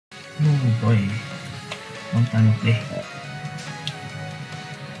Oh boy, long time no play.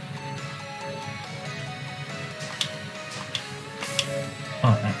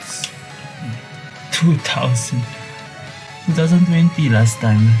 Oh, that's 2020 last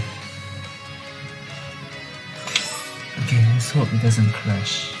time. Okay, let's hope it doesn't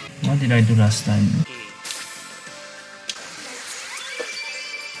crash. What did I do last time?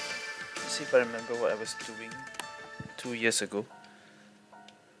 Let's see if I remember what I was doing 2 years ago.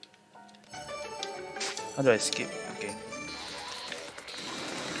 How do I skip? Okay.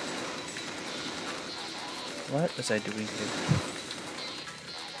 What was I doing here?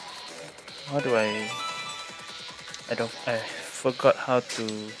 How do I forgot how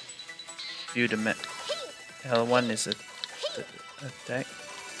to view the map. L1 is a attack.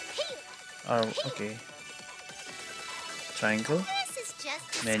 Oh, okay. Triangle,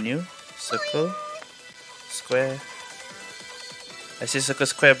 menu, circle, square. I see circle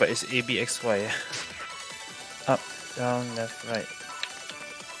square, but it's ABXY. Up, down, left, right.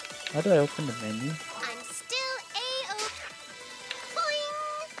 How do I open the menu?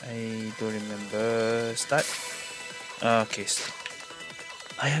 I don't remember. Start. Okay.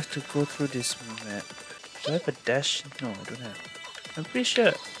 I have to go through this map. Do I have a dash? No, I don't have. I'm pretty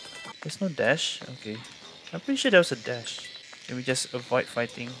sure there's no dash. Okay. I'm pretty sure there was a dash. Can we just avoid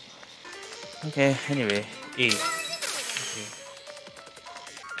fighting? Okay, anyway. A. Okay.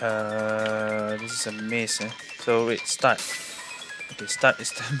 This is a maze, eh? So wait, start. Okay, start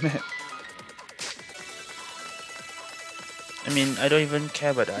is the map. I mean, I don't even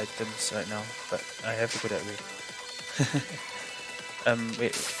care about the items right now, but I have to go that way.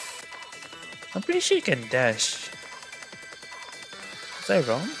 Wait. I'm pretty sure you can dash. Was I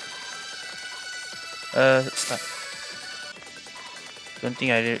wrong? Start. Don't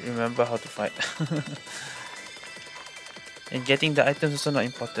think I remember how to fight. And getting the items is also not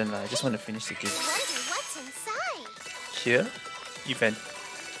important. I just want to finish the game. Here? Event.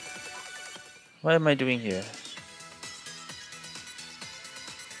 What am I doing here?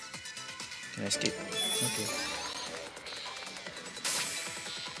 Can I skip? Okay.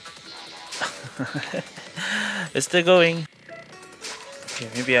 It's still going. Okay,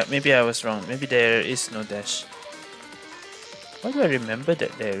 maybe I was wrong. Maybe there is no dash. Why do I remember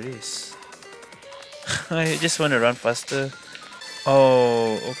that there is? I just want to run faster.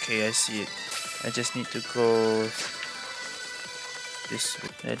 Oh, okay, I see it. I just need to go this way.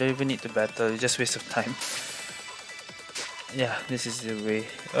 I don't even need to battle. It's just waste of time. Yeah, this is the way.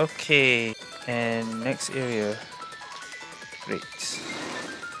 Okay, and next area. Great.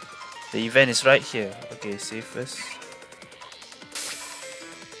 The event is right here. Okay, save first.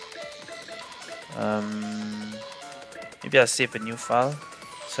 Maybe I'll save a new file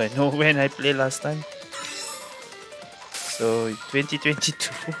so I know when I played last time. So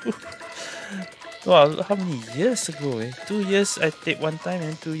 2022. Wow, how many years ago? 2 years I played one time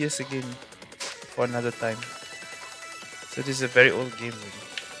and 2 years again for another time. So this is a very old game really.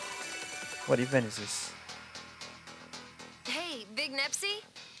 What event is this? Hey, Big Nepsi?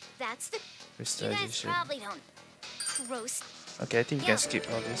 That's the... Crystallization. You guys probably don't roast. Okay, I think we can skip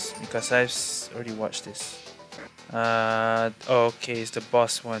all this because I've already watched this. Okay, it's the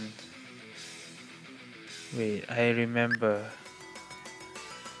boss one. Wait, I remember.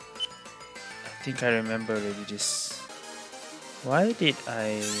 I think I remember already this. Why did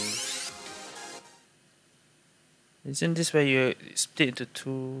I... Isn't this where you split into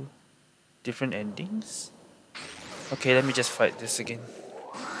 2 different endings? Okay, let me just fight this again.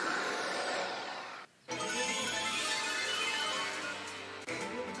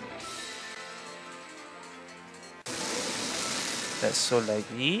 That's so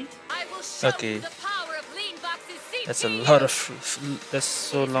laggy. Okay. That's a lot of... That's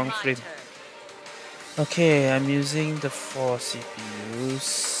so long frame. Okay, I'm using the 4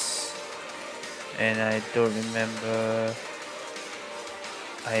 CPUs. And I don't remember...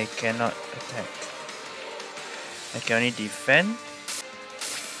 I cannot attack. I can only defend.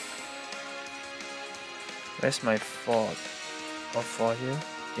 Where's my 4? Or 4 here?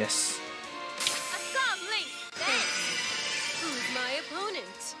 Yes.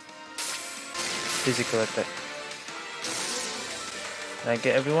 Physical attack. Did I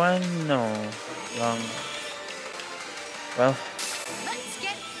get everyone? No. Wrong. Well.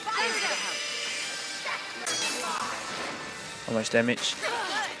 How much damage?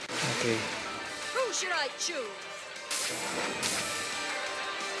 Okay. Who should I choose?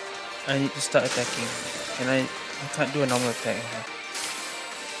 I need to start attacking. Can I can't do a normal attack.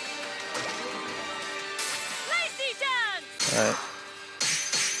 Alright.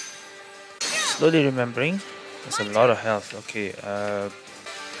 Slowly remembering. There's a lot of health. Okay,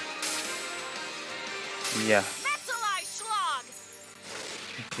 Yeah. AZLI slog.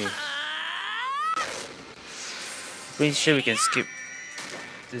 Okay. Pretty sure we can skip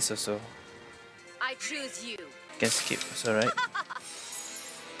this also. I choose you. Can skip also, right?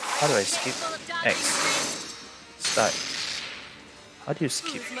 How do I skip? X. Start. How do you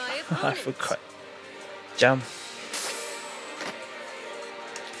skip? Who's my I opponent? forgot. Jump.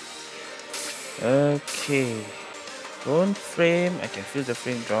 Okay. Don't frame. I can feel the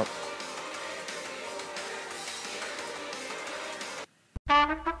frame drop.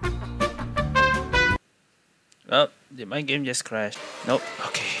 Oh, did my game just crash? Nope.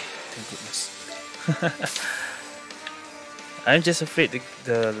 Okay. Thank goodness. I'm just afraid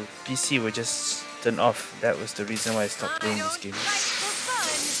the PC will just turn off. That was the reason why I stopped playing this game.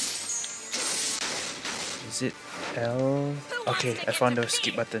 Is it L? Okay, I found the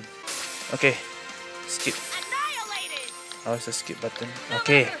skip button. Okay, skip. How is the skip button?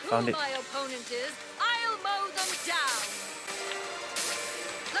 Okay, found it. My opponent is, I'll mow them down.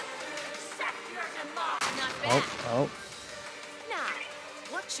 Not bad. Oh. Now,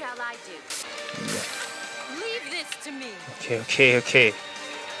 what shall I do? Yeah. Leave this to me. Okay.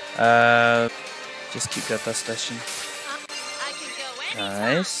 Just keep data station. I can go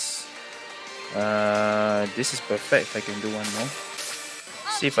anytime. Nice. This is perfect if I can do one more.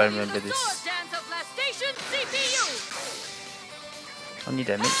 See if I remember this. How many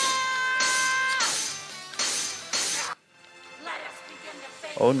damage?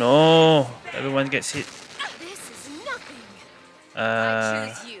 Oh no! Everyone gets hit. This is nothing. I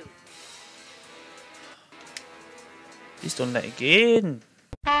Uh, choose you. please don't lag again.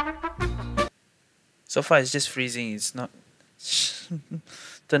 So far it's just freezing. It's not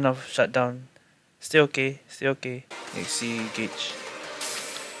turn off, shut down. Still okay. XC gauge.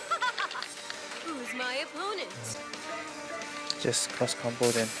 Who's my opponent? Just cross combo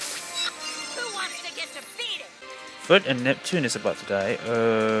then. Who wants to get defeated? Ferd and Neptune is about to die.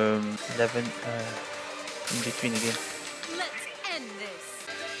 11 in between again. Let's end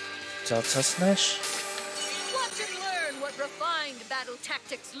this. Delta Slash. Watch and learn what refined battle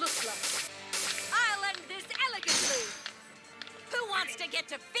tactics look like. I'll end this elegantly. Who wants to get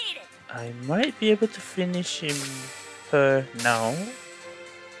defeated? I might be able to finish her now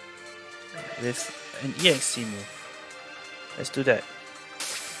with an EXC move. Let's do that.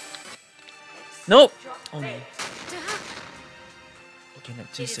 Nope! Oh no. Okay,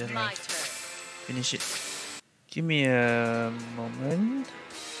 Neptune's It still is my alive. turn. Finish it. Give me a moment.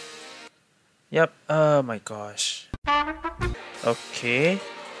 Yep. Oh my gosh. Okay.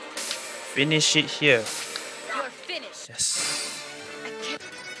 Finish it here. You're finished. Yes. I can't.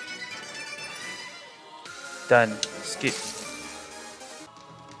 Done. Skip.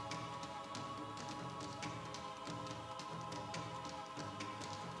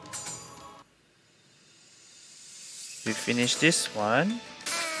 We finish this one.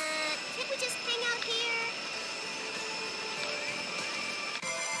 Can we just hang out here?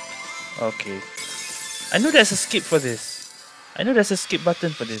 Okay. I know there's a skip for this. I know there's a skip button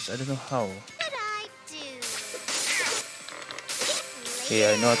for this. I don't know how. What I do?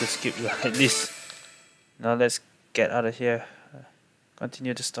 Okay, I know how to skip at least. Now let's get out of here.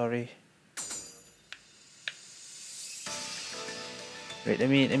 Continue the story. Wait, let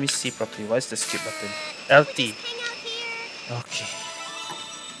me see properly. What's the skip button? LT. Hang out here. Okay.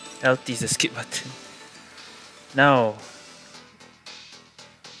 LT is the skip button. Now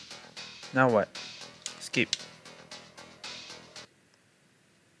what? Skip.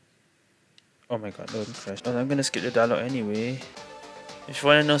 Oh my god, don't crash. Oh, I'm gonna skip the dialogue anyway. If you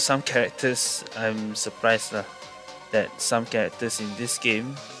wanna know some characters, I'm surprised that some characters in this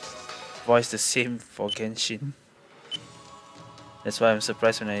game voice the same for Genshin. That's why I'm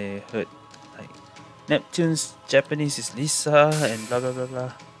surprised when I heard like Neptune's Japanese is Lisa and blah blah blah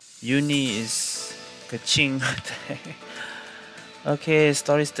blah. Uni is Kaching. Okay,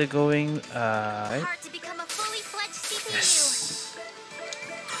 story still going. Right? Hard to become a fully fledged CPU. Yes.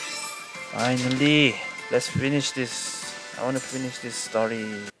 Finally, let's finish this. I want to finish this story.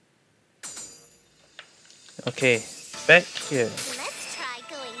 Okay, back here. Let's try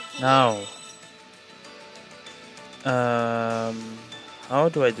going here. Now. How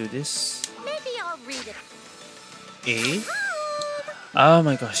do I do this? Maybe I'll read it. A. Oh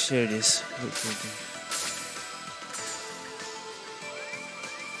my gosh, here it is.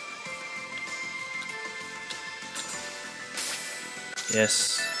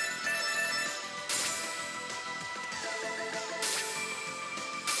 Yes.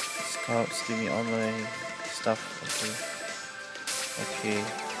 Scouts, give me all my stuff. Okay.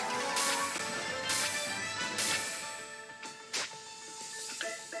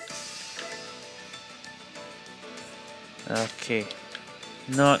 Okay.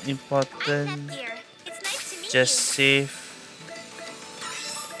 Not important. It's nice to meet Just you. save.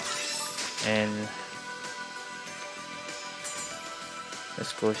 And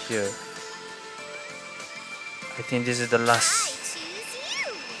let's go here. I think this is the I last. choose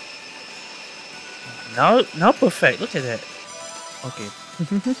you. Now perfect. Look at that. Okay.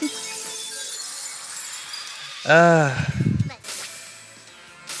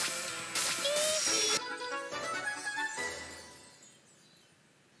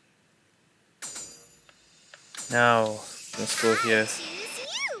 Now let's go here. Choose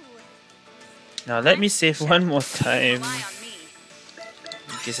you. Now let me save one more time Rely on me.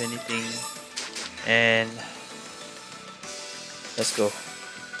 in case anything. And let's go.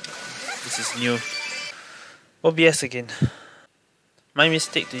 This is new. OBS again. My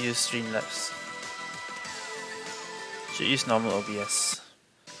mistake to use Streamlabs. Should use normal OBS.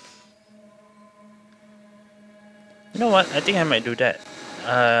 You know what? I think I might do that.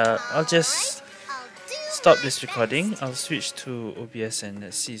 I'll just I'll do stop my this recording. best. I'll switch to OBS and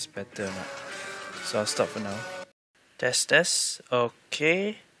let's see if it's better or not. So I'll stop for now. Test.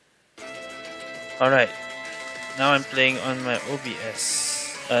 Okay. Alright. Now I'm playing on my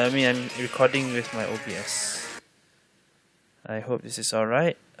OBS. I'm recording with my OBS. I hope this is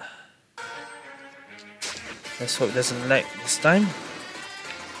alright. Let's hope it doesn't lag this time.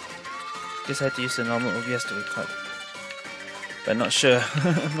 Guess I had to use the normal OBS to record. But not sure.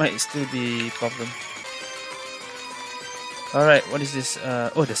 Might still be a problem. Alright, what is this?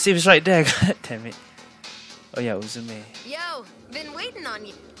 Oh, the save is right there. God damn it. Oh yeah, Uzume. Yo, been waiting on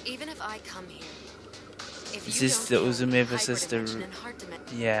you. Even if I come here. If Is you this don't the feel Uzume versus the... hyperdimension and heart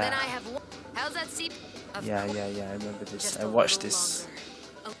dimension, Yeah. Then I have one. How's that seep? Of Yeah, course. I remember this. Just I a watched little this.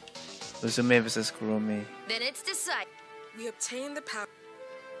 longer. Uzume versus Kurome. Then it's decided. We obtain the power.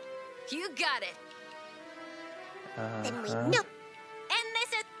 You got it. Then we Uh-huh. know. And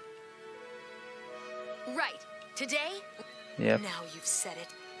this is right. Today. Yep. Now you've said it.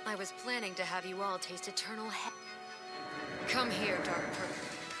 I was planning to have you all taste eternal hell. Come here, Dark Purple.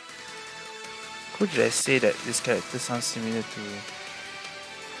 Who did I say that this character sounds similar to?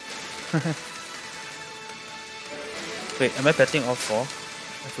 Wait, am I betting all four?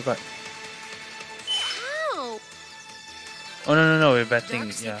 I forgot. Ow! Oh no, we're betting.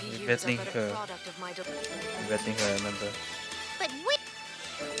 Dark Yeah, CPUs we're betting are but a her. product of my We're betting her, I remember. But wait.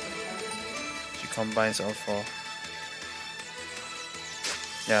 She combines all four.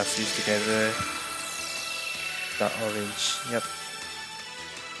 Yeah, fuse together. Dark orange. Yep.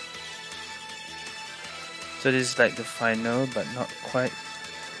 So this is like the final, but not quite.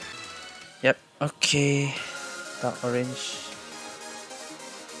 Yep. Okay. Dark orange.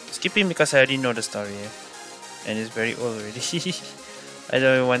 Skipping because I already know the story, and it's very old already. I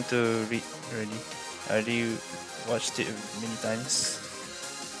don't want to read already. I already watched it many times,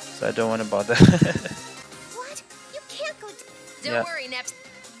 so I don't want to bother. What? You can't go. Don't Yeah. worry, Neps.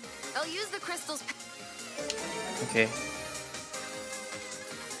 I'll use the crystals. Okay.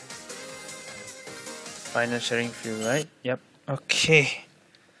 Final sharing field, right? Yep. Okay.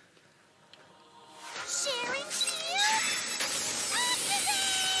 Sharing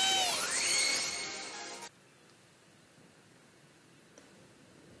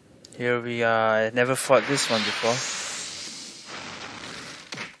Here we are. I never fought this one before.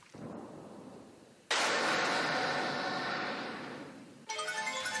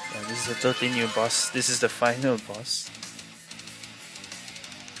 Yeah, this is a totally new boss. This is the final boss.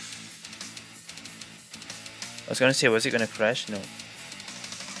 I was gonna say, was it gonna crash? No.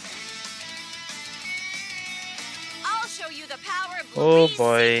 I'll show you the power of Oh Louise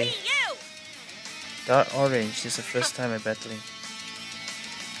boy. CPU. Dark orange. This is the first time I'm battling.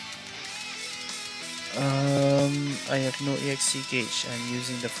 I have no EXC gauge. I'm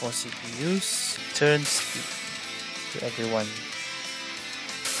using the 4 CPUs. Turn speed to everyone.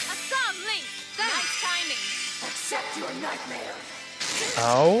 Zamzami. Nice timing. Accept your nightmare.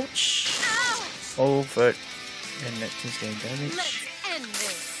 Ouch! Ow! Overt. And Neptune's getting Let's damage. end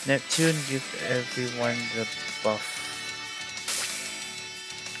this. Neptune give everyone the buff.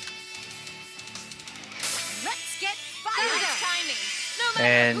 Let's get fired. Nice timing. No matter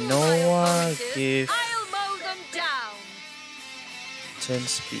And who Noah my opponent is, give- I'll mow them down. Turn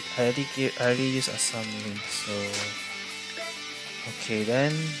speed. I already use Asami, so okay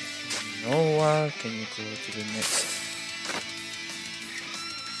then. Noah, can you go to the next?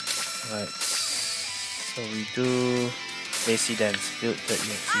 Right. So we do Lazy Dance, build the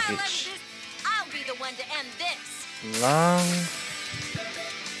EXC I'll end gauge. this. I'll be the one to end this. Long.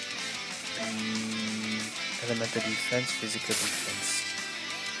 Elemental defense, physical defense.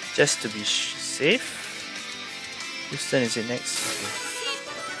 Just to be safe. Whose turn is it next?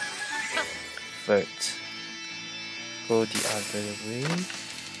 Okay. Vert. Go the other way.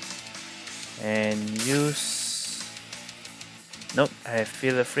 And use... Nope, I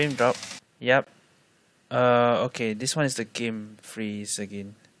feel a frame drop. Yep. Okay, this one is the game freeze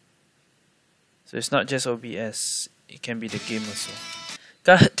again. So it's not just OBS, it can be the game also.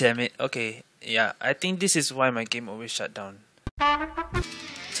 God damn it. Okay, yeah, I think this is why my game always shut down.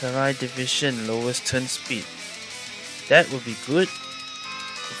 Terrain Division, lowest turn speed. That would be good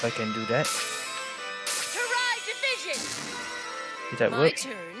if I can do that. Terrain Division. Did that My work?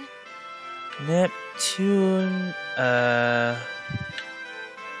 turn. Neptune.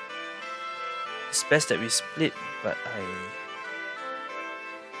 It's best that we split, but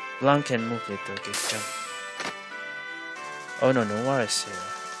Blanc can move later. Okay, jump. Oh no, no worries here.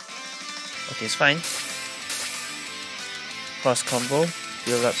 Okay, it's fine. Cross combo.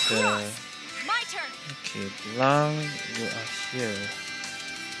 Build up the. My turn. Okay, Blanc, you are here.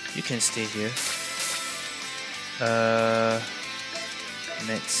 You can stay here.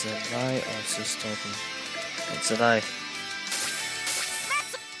 AZLI or Sistobi? AZLI.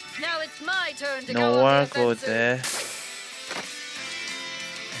 Now it's my turn to No go one on the go offensive. there.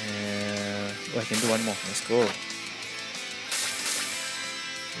 Oh, I can do one more. Let's go.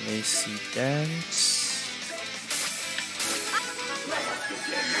 Lazy dance.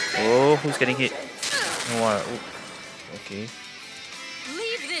 Oh, who's getting hit? No one. Oh, okay.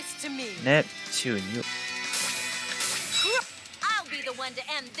 Leave this to me. Neptune, you. I'll be the one to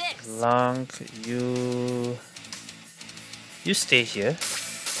end this. Blanc, you stay here.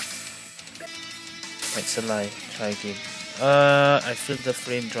 AZLI, try again. I feel the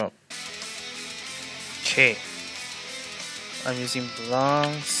frame drop. Okay. I'm using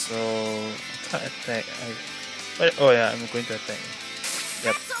Blanc, so I can't attack. Oh yeah, I'm going to attack.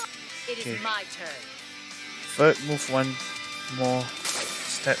 Yep. It is Okay. my turn. Vert, move one more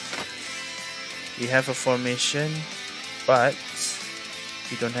step. We have a formation, but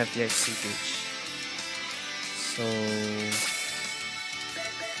we don't have the XC gauge. So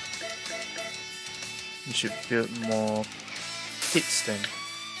you should build more hits then.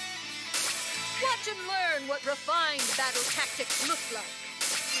 Watch and learn what refined battle tactics look like.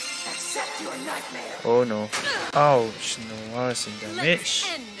 Accept your nightmare. Oh no. Ouch, no worse in Let's damage.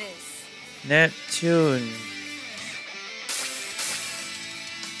 end this. Neptune.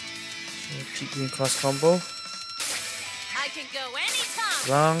 Keep doing cross combo. I can go anytime.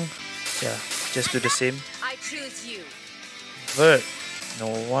 Long. Yeah, just do the same. I choose you. Vert.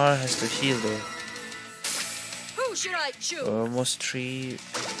 Noir has to heal though. Who should I choose? Almost 3.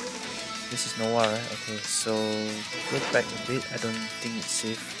 This is Noir, right? Okay, so go back a bit. I don't think it's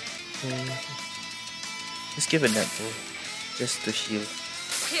safe. Okay. Just give a net though. Just to heal.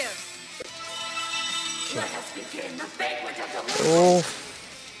 Here. Let us begin the banquet of the Oh.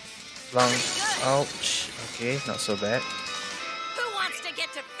 Long. Ouch. Okay, not so bad. Who wants to get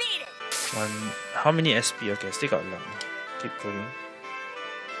defeated? One. How many SP? Okay, still got a lot. Keep going.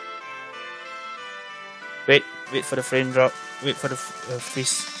 Wait for the frame drop. Wait for the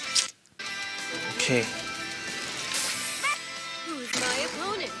freeze. Okay, Who's my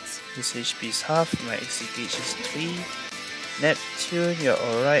opponent? this HP is half. My XC gauge is 3. Neptune, you're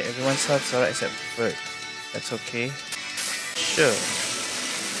alright. Everyone's health's alright except Vert. That's okay. Sure.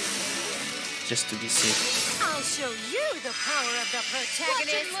 Just to be safe. I'll show you the power of the protagonist.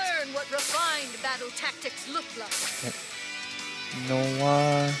 Watch and learn what refined battle tactics look like.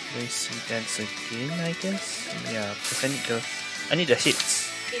 Noah, Racy dance again, I guess. Yeah, because I need the hits.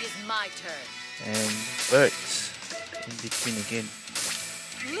 It is my turn. And birds in between again.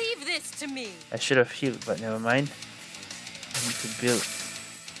 Leave this to me. I should have healed, but never mind. I need to build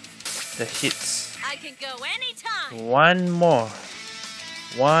the hits. I can go anytime. One more.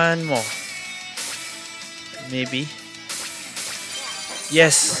 One more. Maybe.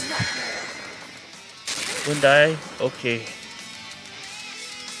 Yes. Don't die. Okay.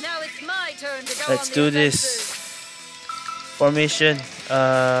 Now it's my turn to go Let's on the do offensive. this. Formation.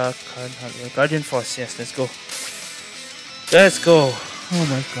 Guardian Force. Yes, let's go. Let's go. Oh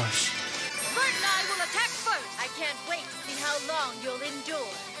my gosh. Bert and I will attack first. I can't wait to see how long you'll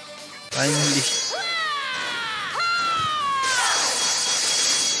endure. Finally.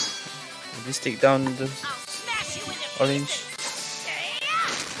 Just take down the I'll smash you into orange. pieces.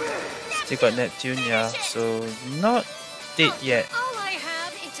 Still got Neptune, yeah. So not dead yet. All I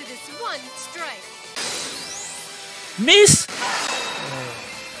have into this one strike. Miss.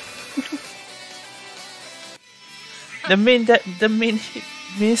 the main hit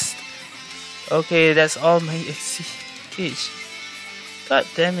missed. Okay, that's all my XC gauge. God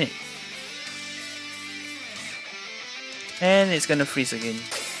damn it. And it's gonna freeze again.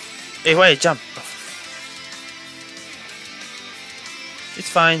 Hey, why jump? It's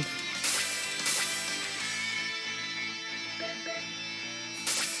fine.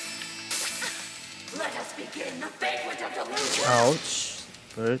 Let us begin the banquet of delusion. Ouch.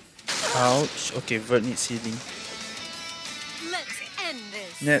 Vert. Ouch. Okay, Vert needs healing. Let's end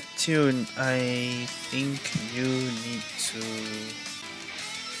this. Neptune, I think you need to...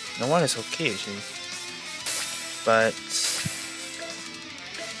 No one is okay actually. But...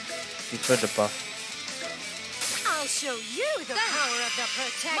 prefer the buff. I'll show you the power of the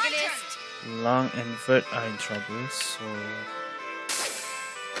protagonist. Long and Vert are in trouble, so...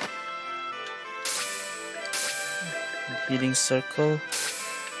 Healing circle.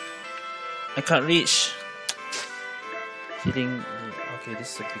 I can't reach. Healing. Okay,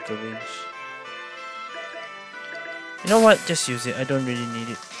 this is a bigger range. You know what? Just use it. I don't really need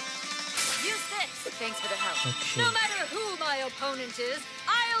it. Use this. Thanks for the help. Okay. No matter who my opponent is,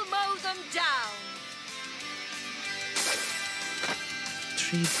 I'll mow them down.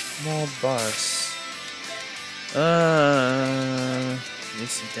 3 more bars.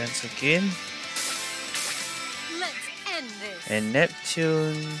 This is dance again. Let's end this. And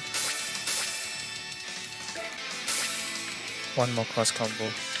Neptune. One more cross combo.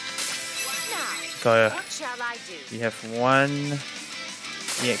 Now, Got what shall I do? You have 1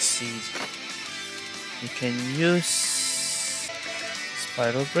 EXC. You can use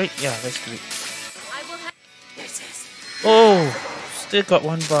Spiral Break. Yeah, let's do it. I will have. This is Oh! Still got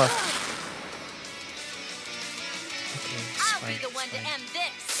 1 bar. Okay, it's I'll fine. be the one it's to fine. end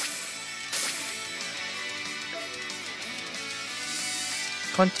this.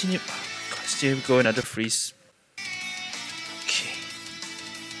 Continue. Oh, God, still go another freeze. Okay.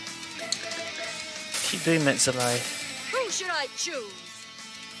 Keep doing AZLI. Who should I choose?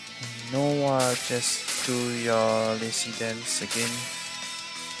 Noah, just do your lazy dance again.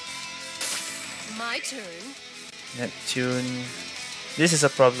 My turn. Neptune. This is a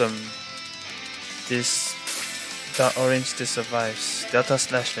problem. This dark orange still survives. Delta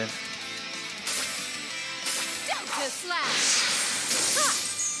slash then. Delta slash.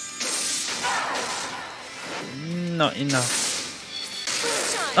 Not enough.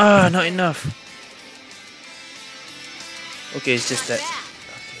 Shine. Ah, not enough. Okay, it's just that. Back.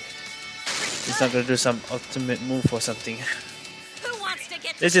 It's not gonna do some ultimate move or something. Who wants to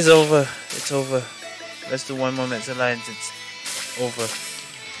get This is over. It's over. Let's do 1 more AZLI and it's over.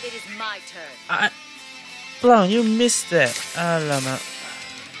 It is my turn. Blanc, you missed that. Alamak.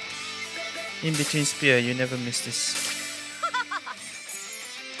 In between spear, you never miss this. Are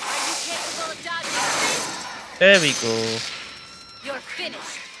you capable of dodging this? There we go. You're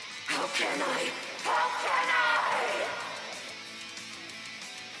finished. how can I? How can I?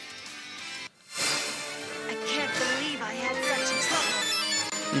 I can't believe I had such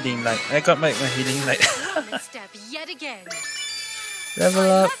trouble. Healing light. I got my healing light. Misstep yet again. Level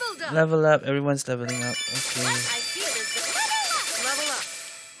I up. leveled up. Level up. Everyone's leveling up. Okay. I feel there's the level up.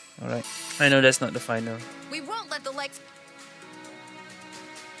 Alright. I know that's not the final. We won't let the legs.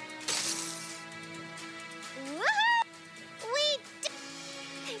 Woohoo! We did.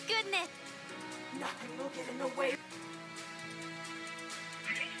 Thank goodness. Nothing will get in the way.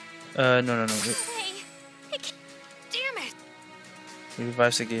 No. Wait. Hey, damn it! He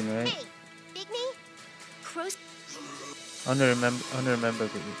revives again, right? Hey, Big Me. Crows. I wanna remember.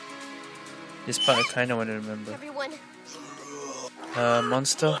 Wait. This part I kinda wanna remember. Everyone.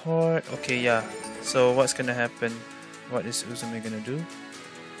 Monster Horde. Okay, yeah. So what's gonna happen? What is Uzume gonna do?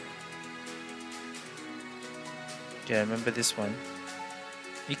 Yeah, remember this one.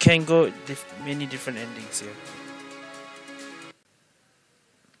 You can go many different endings here.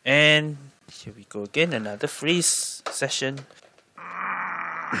 And here we go again, another freeze session.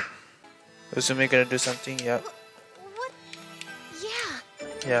 Uzume gonna do something? Yeah. What? Yeah.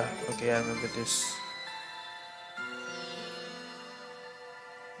 Yeah, okay, I remember this.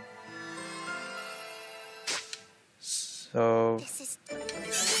 So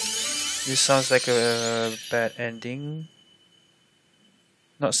this sounds like a bad ending.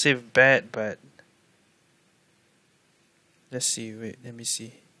 Not say bad, but let's see. Wait, let me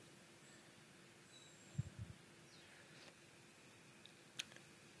see.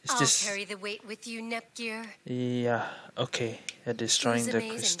 Is I'll this? carry the weight with you, Nepgear. Yeah. Okay. They're destroying the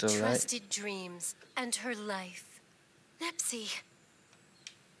Uzume's crystal, right? entrusted dreams and her life. Nepsi.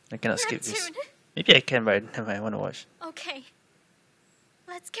 I cannot skip this. Neptune. Maybe I can, but never mind. I want to watch. Okay.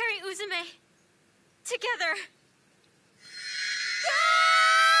 Let's carry Uzume. Together.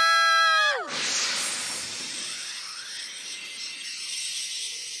 Go!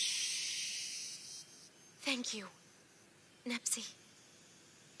 Thank you. Nepsi.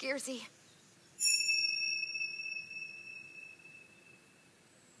 Gearsy.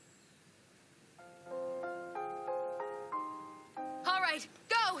 Alright,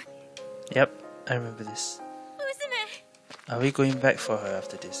 go! Yep, I remember this. Uzume! Are we going back for her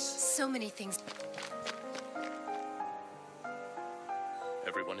after this? So many things.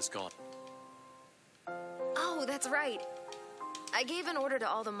 Everyone is gone. Oh, that's right. I gave an order to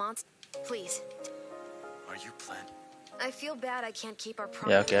all the monsters. Please. Are you planning? I feel bad I can't keep our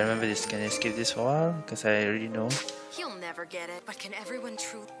promise. Yeah, okay, I remember this. Can I skip this for a while? Because I already know. He'll never get it, but can everyone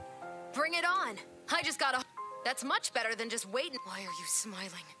truly... Bring it on! I just gotta... That's much better than just waiting. Why are you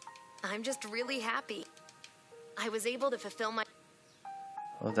smiling? I'm just really happy. I was able to fulfill my...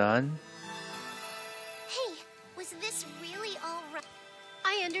 Hold on. Hey, was this really all right?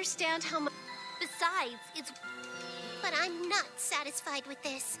 I understand how much... Besides, it's... But I'm not satisfied with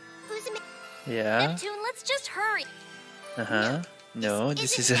this. Uzume... Yeah. Neptune, let's just hurry. Uh-huh. No,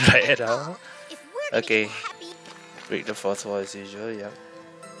 this isn't right at all. If we're gonna Okay. get happy... Break the fourth wall as usual, yeah.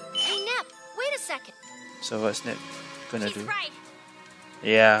 Hey, Nep, wait a second. So what's Nep gonna She's do? right.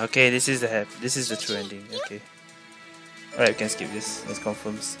 Yeah, okay, this is the true ending, okay. Alright, we can skip this, this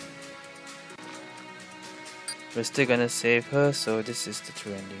confirms. We're still gonna save her, so this is the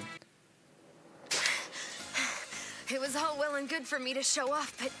true ending. It was all well and good for me to show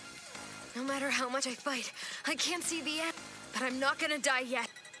off, but no matter how much I fight, I can't see the end. But I'm not gonna die yet.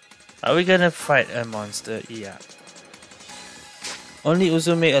 Are we gonna fight a monster? Yeah. Only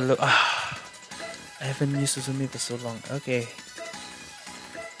Uzume alone. Ah, I haven't used Uzume for so long. Okay.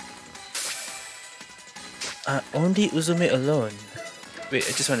 Only Uzume alone. Wait,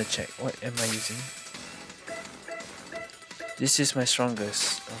 I just want to check. What am I using? This is my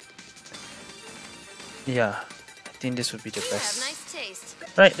strongest. Oh. Yeah, I think this would be the You best. have nice taste.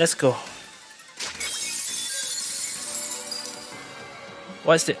 Right, let's go.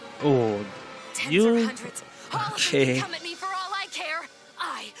 What's the... Oh, Tens you... or hundreds. All of them Okay. can come at me for all I care.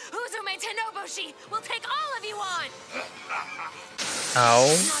 I, Uzume Tenoboshi, will take all of you on. Ow.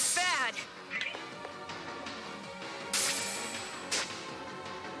 Not bad.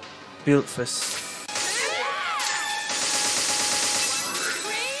 Build first.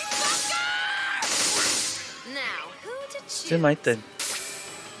 Now, who to choose? Still my turn.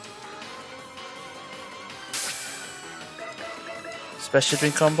 Special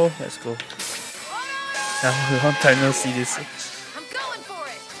drink combo, let's go. Now, long time no see this. I'm going for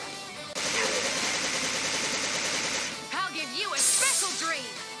it. I'll give you a special dream.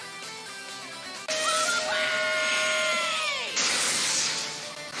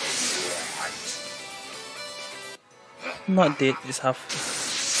 Not dead, it's half.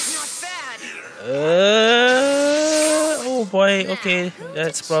 Not bad. Oh boy, okay,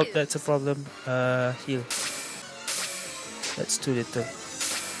 that's a problem. Heal. That's too little.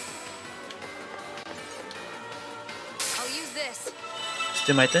 I'll use this.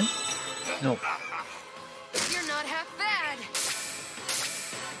 Still my turn? No. You're not half bad.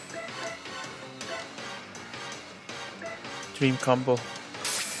 Dream combo.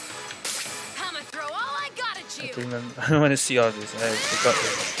 I'ma throw all I got at I you. don't remember. I don't want to see all this. I forgot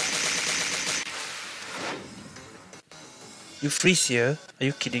it. You freeze here? Are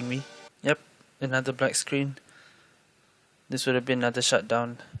you kidding me? Yep, another black screen. This would have been another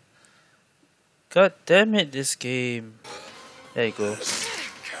shutdown. God damn it, this game. There you go.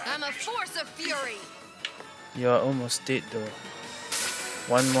 I'm a force of fury. You are almost dead though.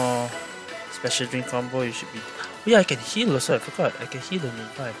 One more special drink combo, you should be... Oh yeah, I can heal also, I forgot. I can heal and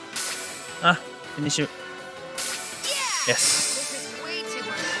revive. Ah, finish it. Yeah. Yes. This is way too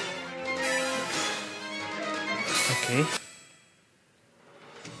much. Okay.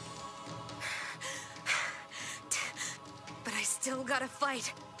 But I still gotta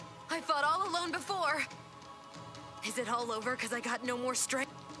fight. I fought all alone before. Is it all over because I got no more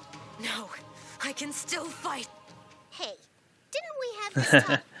strength? No, I can still fight. Hey, didn't we have this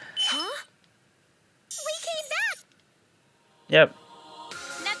talk? Huh? We came back! Yep.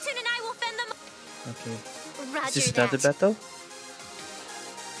 Neptune and I will fend them... Okay. Roger Is this another that. battle?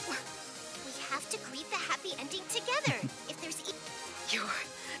 We have to greet the happy ending together. If there's... You're...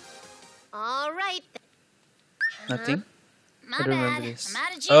 All right. Nothing? My I don't remember bad. this. I'm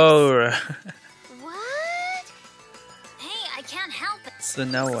out of juice. Oh, right. What? Hey, I can't help it. So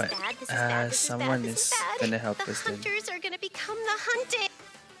now This is what? bad, this is bad, this is Someone bad, this is bad. gonna help The us then. hunters are gonna become the hunted.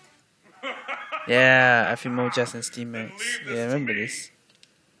 Yeah, Afimojas and Steam Max. Yeah, I remember this.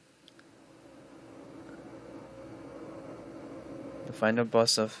 The final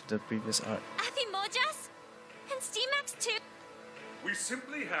boss of the previous arc. Afimojas? And Steamax too? We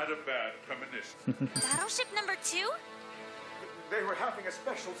simply had a bad premonition. Battleship number 2? They were having a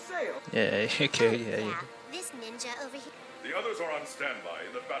special sale. Yeah, okay, yeah. This ninja over here. The others are on standby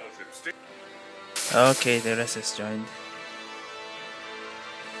in the battleship station. Okay, the rest is joined.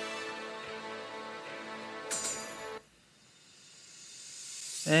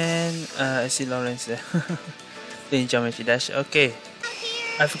 And I see Lawrence there. Playing Geometry Dash. Okay.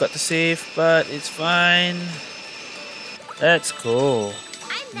 I forgot to save, but it's fine. Let's go.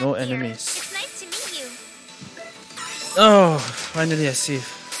 No enemies. It's nice to meet you. Oh, finally I save.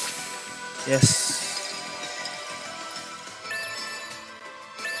 Yes.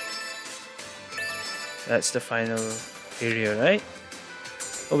 That's the final area, right?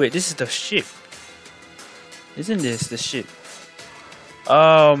 Oh wait, this is the ship. Isn't this the ship?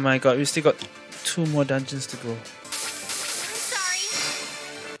 Oh my god, we still got 2 more dungeons to go. I'm sorry.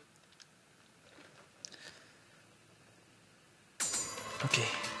 Okay.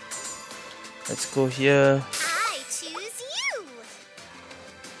 Let's go here. I choose you.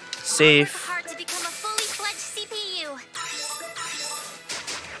 Save. Hard to become a fully fledged CPU.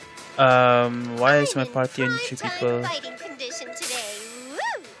 Why is my party only 3 people? Fighting condition today.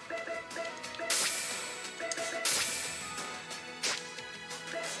 Woo!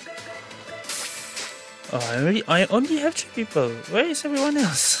 Oh, I only have 3 people. Where is everyone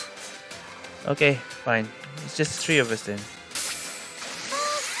else? Okay, fine. It's just 3 of us then.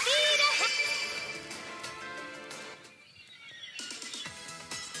 Full speed ahead.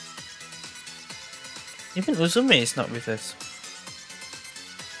 Even Uzume is not with us.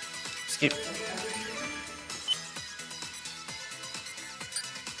 Skip.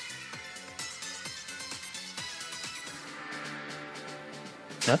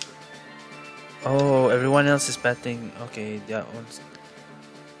 Huh? Oh, everyone else is batting. Okay, they are on.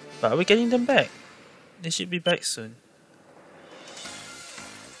 But are we getting them back? They should be back soon.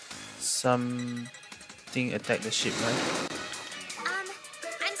 Something attacked the ship, right? I'm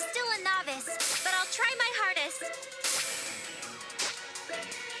still a novice, but I'll try my hardest.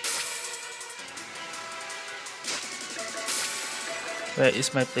 Where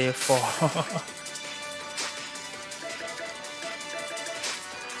is my player 4?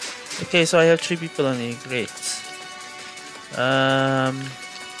 Okay, so I have 3 people only. Great. Jump!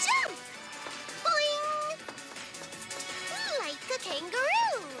 Boing! Like a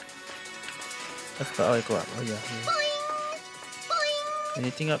kangaroo. I forgot how I go up. Oh yeah. Here. Boing! Boing!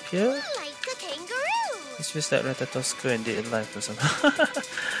 Anything up here? Like a kangaroo. It feels like Ratatosco and Dead Alive or something.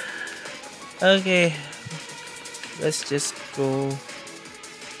 Okay. Let's just go.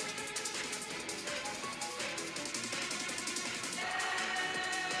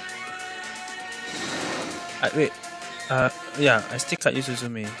 Wait. Yeah, I still can't use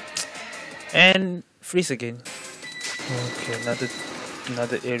Uzume. And freeze again. Okay,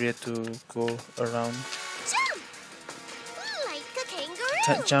 another area to go around. Jump! Like a kangaroo.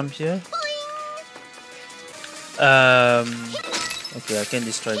 Can't jump here. Boing! Okay, I can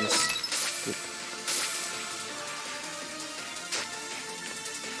destroy this. Good.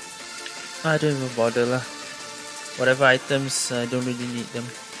 I don't even bother lah. Whatever items, I don't really need them.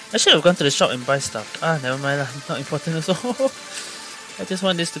 I should have gone to the shop and buy stuff. Ah, never mind lah. Not important also. I just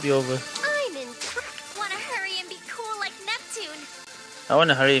want this to be over. I'm in. Wanna hurry and be cool like Neptune? I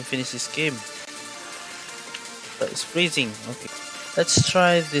wanna hurry and finish this game. But it's freezing. Okay. Let's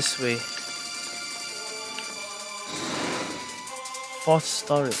try this way. 4th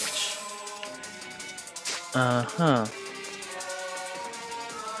storage.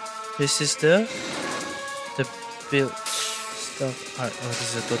 This is the bilge stuff. Oh,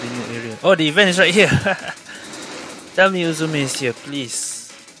 this is a totally new area. Oh, the event is right here. Tell me Uzume is here,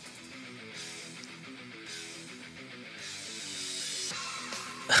 please.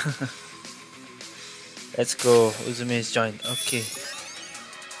 Let's go. Uzume is joined. Okay.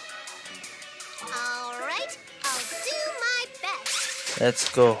 Alright, I'll do my best. Let's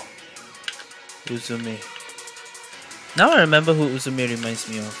go. Uzume. Now I remember who Uzume reminds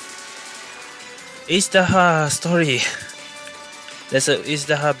me of. Izdaha story. There's a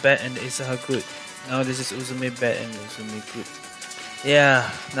Izdaha bad and Izdaha good. Now this is Uzume bad and Uzume good.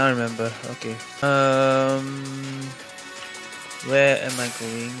 Yeah, now I remember. Okay. Where am I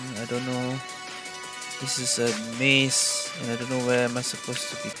going? I don't know. This is a maze and I don't know where am I supposed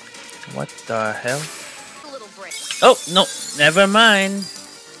to be. What the hell? Oh, no, never mind.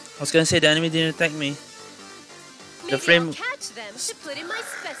 I was gonna say the enemy didn't attack me. The frame. I'll catch them to put in my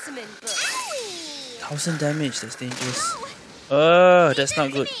specimen book. 1000 damage, that's dangerous. Oh, that's not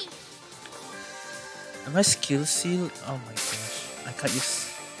good. Am I skill sealed? Oh my gosh. I can't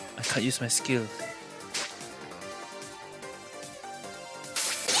use my skill.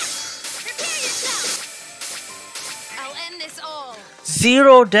 I'll end this all.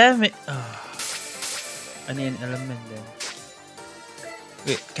 0 damage. I need an element then.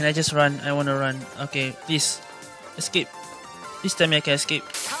 Wait, can I just run? I wanna run. Okay, please. Escape. Please tell me I can escape.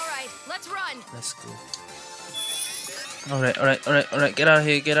 Alright, let's run. Let's go. Alright. Get out of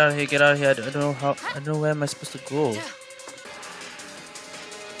here. I don't know how. I don't know where am I supposed to go.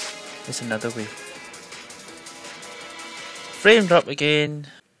 There's another way. Frame drop again.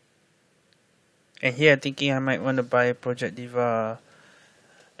 And here I'm thinking I might want to buy Project Diva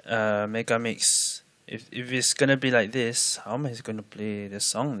Mega Mix. If it's gonna be like this, how am I gonna play the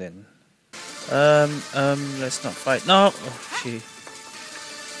song then? Let's not fight. No! Okay.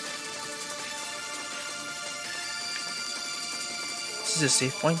 This is a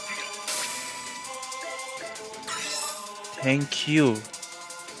save point. Thank you.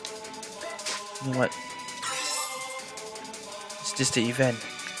 You know what? Is this the event?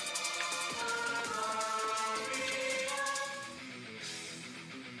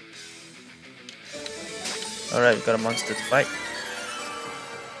 Alright, we got a monster to fight.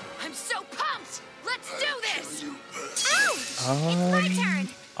 I'm so pumped! Let's do this! Ow! It's my turn!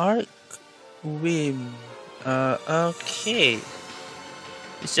 Arc Whim. Okay.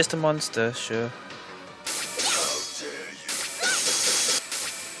 It's just a monster, sure.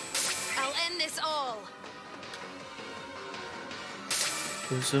 I'll end this all!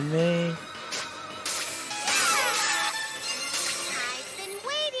 Uzume. I've been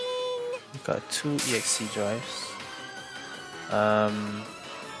waiting. We got 2 EXC drives.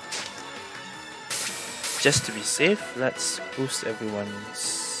 Just to be safe, let's boost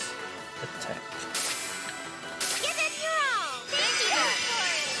everyone's attack. Give it your all. Thank you.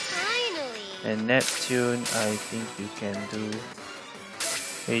 Finally. And Neptune, I think you can do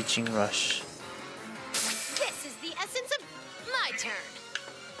Raging Rush. This is the essence of my turn!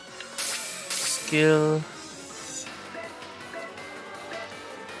 Skill.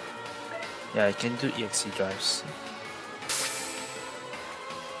 Yeah, I can do EXC drives.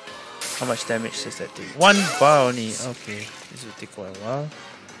 How much damage does that take? 1 bar only. Okay, this will take quite a while.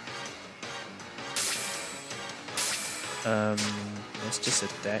 Let's just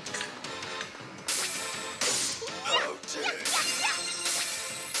attack.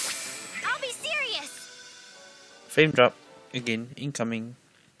 I'll be serious. Frame drop again, incoming.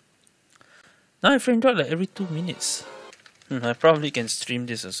 Now I frame drop like every 2 minutes. I probably can stream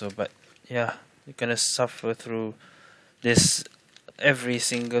this also, but yeah, you're gonna suffer through this every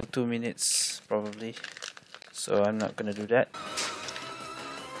single 2 minutes probably. So I'm not gonna do that.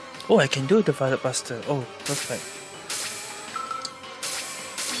 Oh, I can do the Violet Buster. Oh, perfect.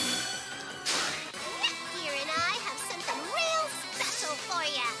 Here and I have something real special for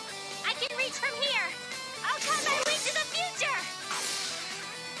ya. I can reach from here. I'll cut my way to the future.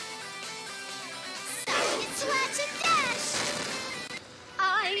 Sonic slash and dash.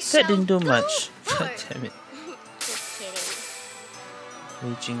 That didn't do much. God damn it. Just kidding.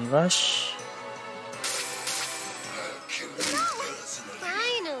 Raging Rush.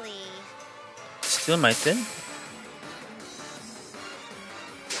 Finally. Still my turn.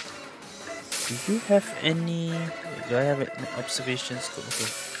 Do you have any... Do I have an observation scope?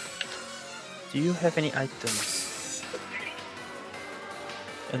 Okay. Do you have any items?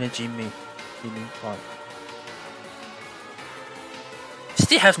 Energy Mate. Healing Pot.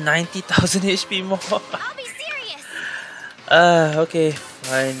 Still have 90,000 HP more. I'll be serious. Okay,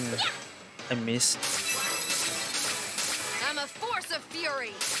 fine. I missed. I'm a force of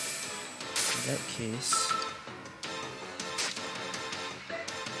fury! In that case,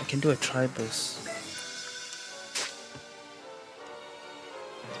 I can do a tri-burst.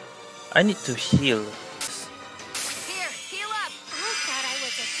 I need to heal. Here, heal up! I thought I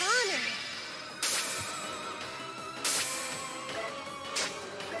was a goner.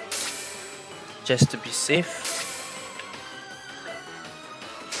 Just to be safe.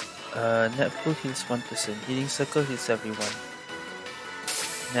 Net pool heals 1%. Healing circle heals everyone.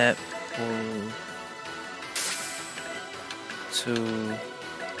 Net pool to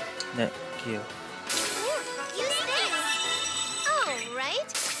net gear. Use this. All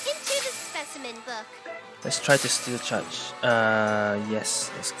right. Into the specimen book. Let's try to steal charge. Yes,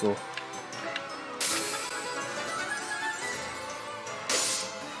 let's go.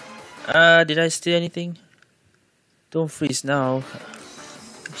 Did I steal anything? Don't freeze now.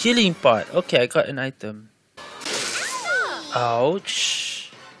 Healing part. Okay, I got an item.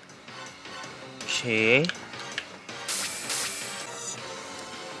 Ouch. Okay.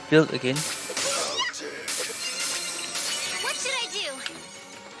 Build again. What should I do?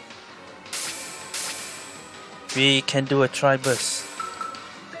 We can do a tri-burst.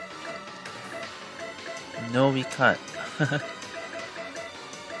 No, we can't.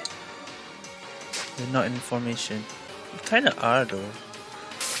 They're not in formation. They kinda are though.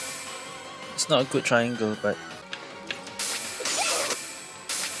 It's not a good triangle, but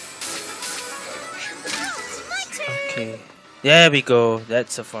okay. There we go.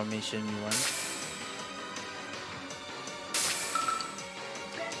 That's a formation we want.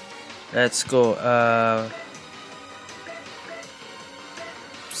 Let's go.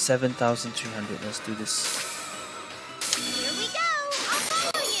 7,300. Let's do this. Here we go. I'll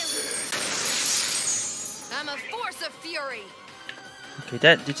follow you. I'm a force of fury. Okay,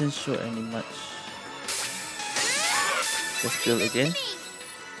 that didn't show any much. Let's build again.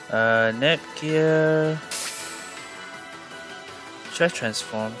 Netgear. Should I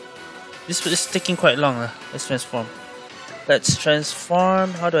transform? This is taking quite long. Let's transform. Let's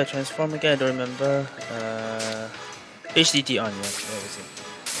transform. How do I transform again? I don't remember. HDT on, yeah, that was it.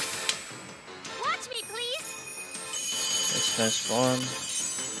 Watch me, please. Let's transform.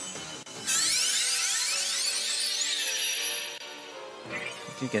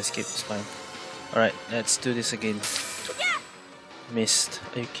 You can skip, it's fine. Alright, let's do this again. Yeah. Missed.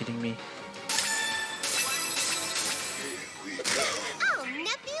 Are you kidding me? I'll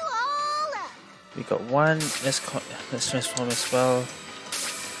nip you all up. We got one. Let's transform as well.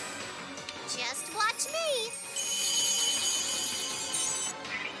 Just watch me.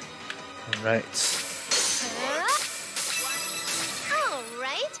 Alright. All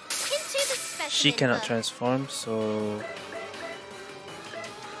right. Into the specimen She cannot book. transform, so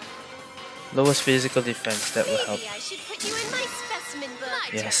lowest physical defense, that will help. Maybe I should put you in my specimen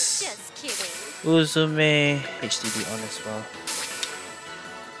book. Yes. Just kidding. Uzume HDD on as well.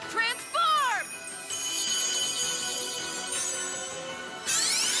 Transform!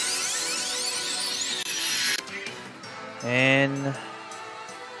 And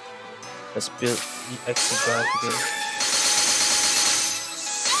let's build the extra drive again.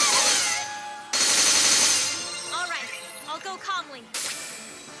 All right. I'll go calmly.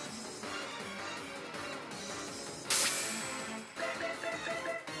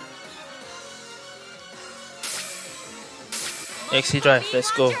 XC drive,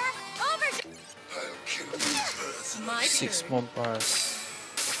 let's go. My 6 turn. more bars.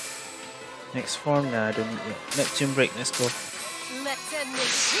 Next form, nah, I don't need it. Neptune break, let's go. Let's end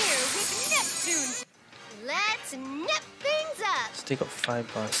this here with Neptune. Let's nip things up. Still got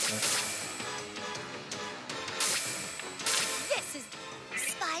 5 bars left. This is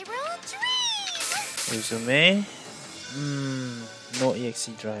Spiral Dream. Uzume. No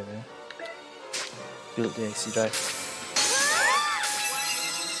EXE drive, Build the EXE drive.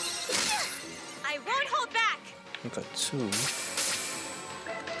 I won't hold back. We got 2.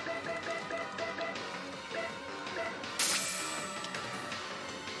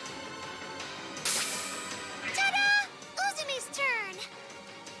 Ta-da! Uzumi's turn.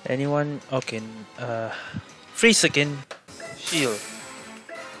 Anyone? Okay, freeze again. Shield.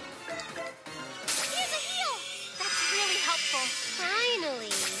 Here's a heal. That's really helpful.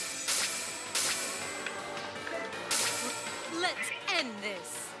 Finally. Let's end this.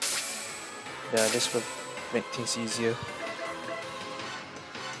 Yeah, this will make things easier.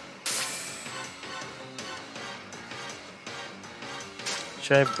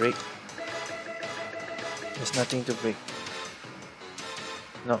 Should I break? There's nothing to break.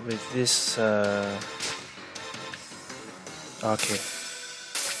 Not with this, okay.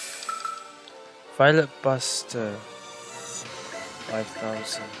 Violet Buster.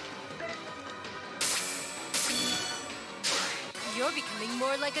 5,000. You're becoming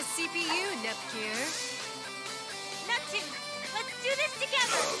more like a CPU, Nepgear. Neptune, let's do this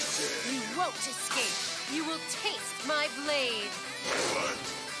together. You won't escape. You will taste my blade.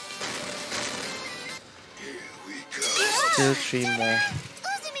 Still 3 more.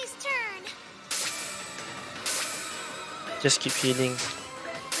 Uzumi's turn. Just keep healing.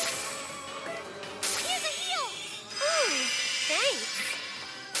 Here's a heal. Ooh, thanks.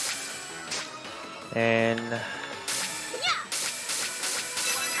 And Yeah.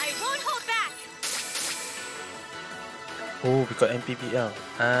 I won't hold back. oh, we got MPBL.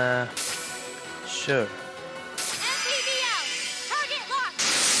 Sure. MPBL. Target locked.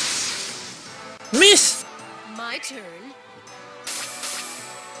 Miss! My turn.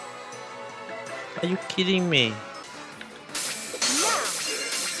 Are you kidding me? Now.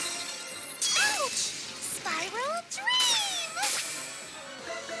 Ouch! Spiral Dream.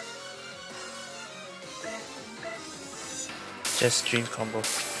 Just dream combo.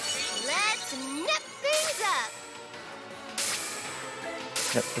 Let's nip things up.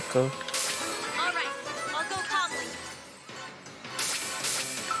 Neptical. All right, I'll go calmly.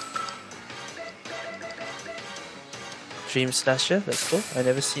 Dream Slasher, let's go. I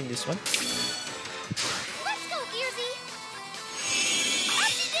never seen this one.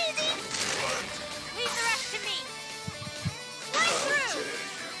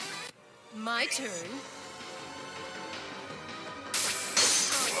 My turn.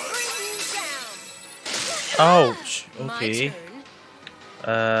 Bring me down. Ouch. My Okay.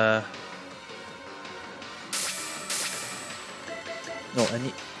 turn. No, I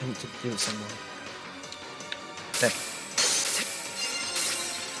need to build some more. There.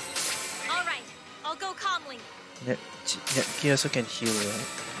 All right, I'll go calmly. Neptunia also can heal, right?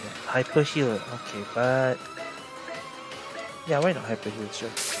 Yeah. Hyper heal. Okay, but yeah, why not hyper heal? Sure.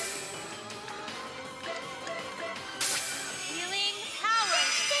 Healing power.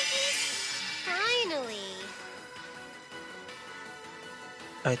 Finally.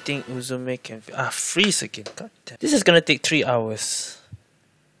 I think Uzume can freeze again. God damn. This is gonna take 3 hours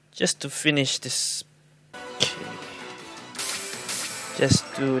just to finish this. Okay. Just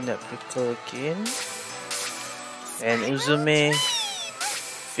do Neptunia again. And Uzume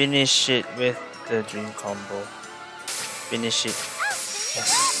finish it with the dream combo. Finish it. Yes.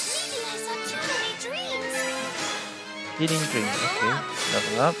 Maybe I saw too many dreams. Healing dream. Okay.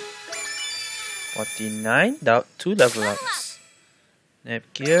 Level up. 49. Down 2 level ups. Nap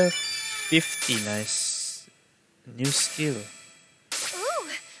gear 50. Nice. New skill. Ooh,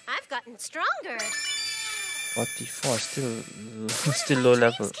 I've gotten stronger. 44. Still low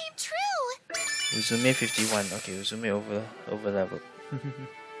level. Dreams came true. Uzume 51. Okay, Uzume over level.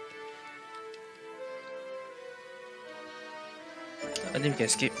 I think we can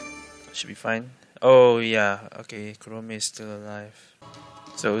skip. Should be fine. Oh yeah. Okay, Kurome is still alive.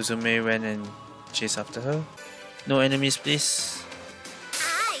 So Uzume went and chased after her. No enemies, please.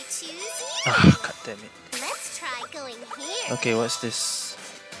 I choose you. Ah, god damn it. Let's try going here. Okay, what's this?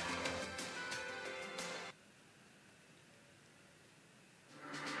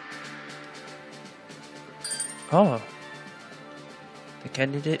 Oh, the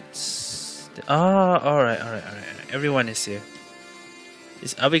candidates. Alright. Everyone is here.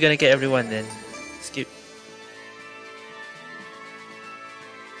 Are we gonna get everyone then? Skip.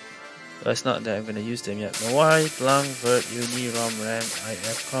 Well, it's not that I'm gonna use them yet. Mawai, Blanc, Vert, Uni, Rom, Ram,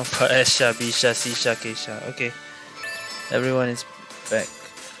 IF, Compa, Esha, Bisha, Sisha, Keisha. Okay. Everyone is back.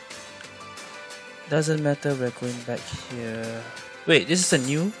 Doesn't matter, we're going back here. Wait, this is a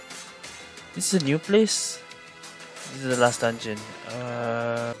new place? This is the last dungeon.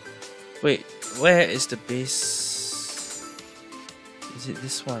 Wait, where is the base? Is it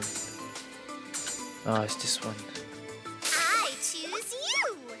this one? Oh, it's this one. I choose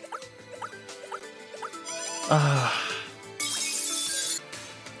you.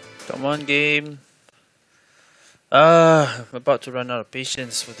 Come on, game. I'm about to run out of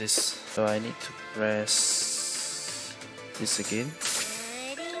patience for this. So I need to press this again.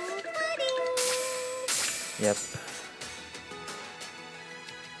 Yep.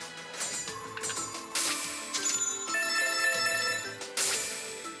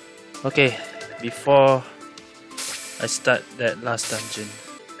 Okay, before I start that last dungeon.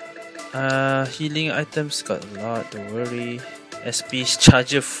 Healing items got a lot, don't worry. SP's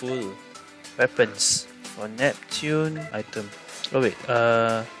charger full. Weapons for Neptune item. Oh wait,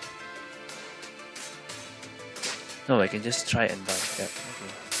 no, I can just try and buy. Yeah, okay.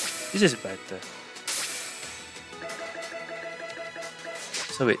 This is better.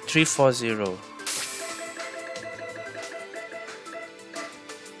 So wait, 340.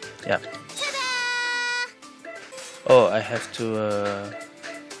 Yeah. Oh, I have to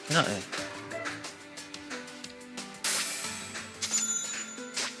cannot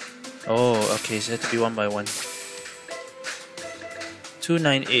Oh, okay, so it has to be one by one.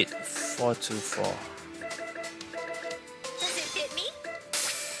 298424. Does it fit me?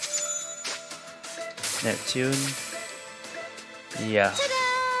 Neptune. Yeah.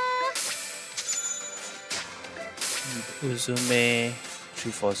 Uzume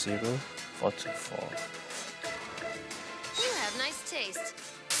 340 424. You have nice taste.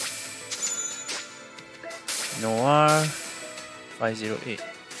 Noir 508.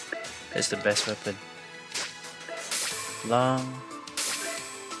 That's the best weapon. Long.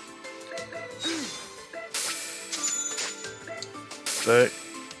 Bird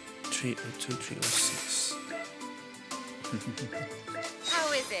 302 306. How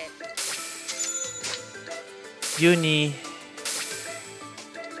is it? Uni.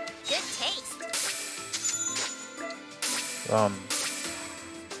 Good taste. Rom.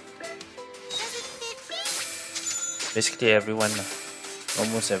 Does it fit me? Basically everyone.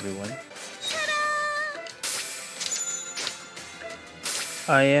 Almost everyone.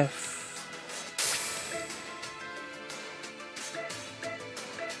 IF.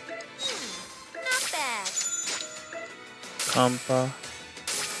 Not bad. Compa.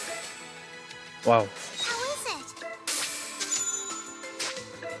 Wow. How is it?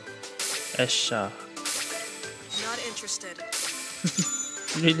 Esha. Not interested.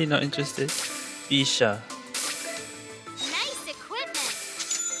 Really not interested. Isha. Nice equipment.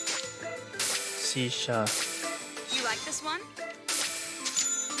 Sisha. You like this one?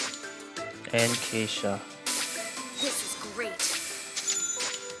 And Keisha. This is great.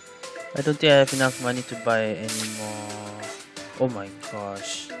 I don't think I have enough money to buy anymore. Oh my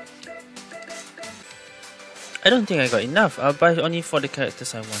gosh. I don't think I got enough. I'll buy only for the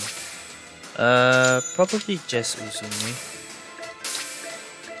characters I want. Probably just Uzumi.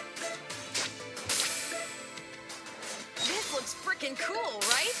 This looks freaking cool,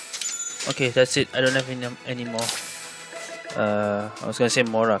 right? Okay, that's it. I don't have any more. I was gonna say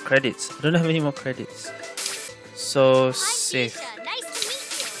Mora credits. I don't have any more credits. So Hi, safe. Keisha. Nice to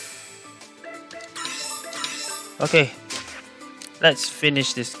meet you. Okay, let's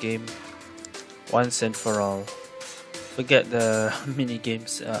finish this game once and for all. Forget the mini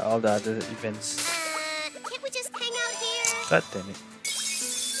games, all the other events. Can't we just hang out here? God damn it!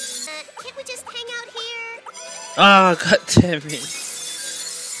 Can't we just hang out here? Ah, god damn it!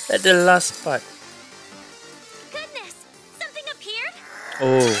 At the last part. Goodness, something appeared?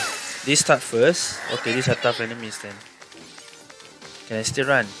 Oh, these start first. Okay, these are tough enemies then. Can I still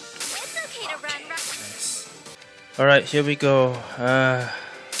run? It's okay to run. Nice. Alright, here we go.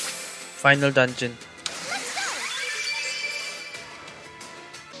 Final dungeon. Let's go.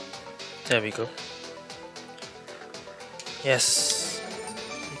 There we go. Yes.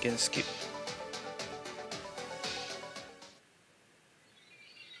 You can skip.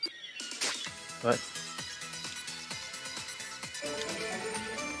 What?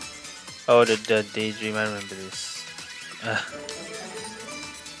 Oh, the daydream. I remember this.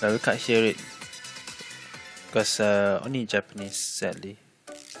 But we can't hear it because only Japanese, sadly.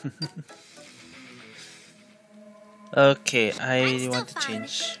 Okay, I still want to fine.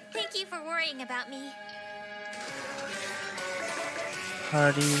 change. Thank you for worrying about me.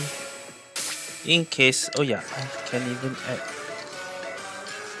 Party. In case, oh yeah, I can even add.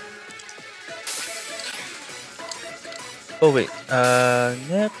 Oh wait,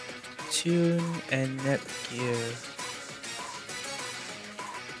 Neptune and Netgear.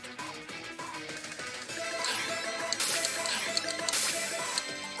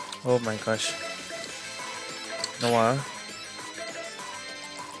 Oh my gosh. Noah.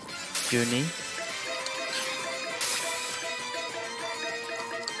 Uni.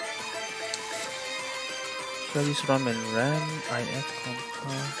 Charlie's Rum and Ram. IF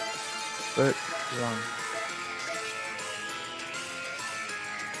Compa. Bird Rum.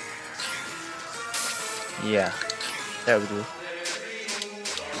 Yeah, that would do.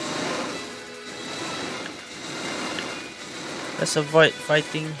 Let's avoid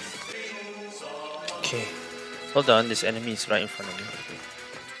fighting. Okay. Hold on, this enemy is right in front of me.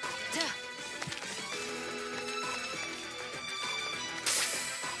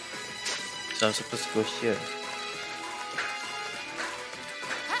 So I'm supposed to go here.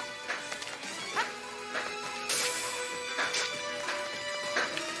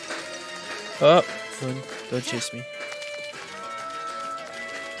 Oh, don't chase me.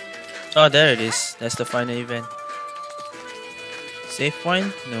 Oh, there it is. That's the final event. Save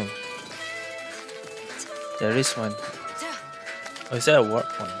point? No. There is one. Oh, is that a warp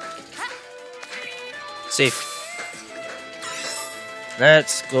point? Save.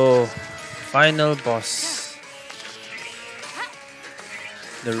 Let's go. Final boss.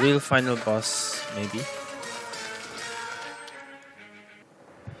 The real final boss, maybe.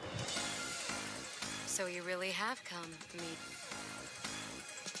 So you really have come, me.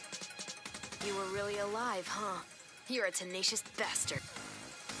 You were really alive, huh? You're a tenacious bastard.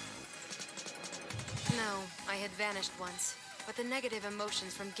 No, I had vanished once, but the negative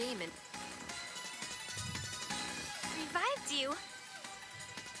emotions from gaming Revived you.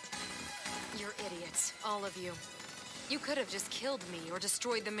 You're idiots, all of you. You could have just killed me or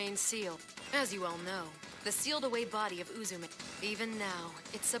destroyed the main seal. As you all know, the sealed away body of Uzumi. Even now,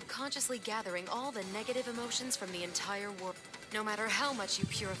 it's subconsciously gathering all the negative emotions from the entire world. No matter how much you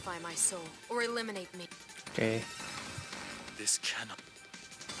purify my soul or eliminate me. Okay. This cannot.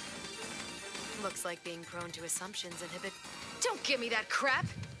 Looks like being prone to assumptions inhibit. Don't give me that crap!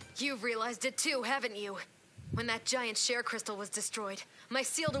 You've realized it too, haven't you? When that giant share crystal was destroyed, my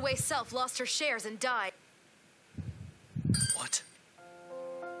sealed away self lost her shares and died. What?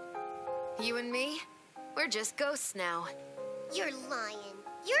 You and me? We're just ghosts now. You're lying.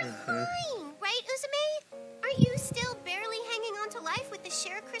 You're lying, right, Uzume? Are you still barely hanging on to life with the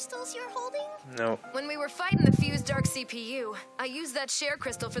share crystals you're holding? No. When we were fighting the fused dark CPU, I used that share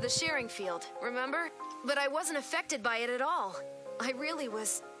crystal for the sharing field, remember? But I wasn't affected by it at all. I really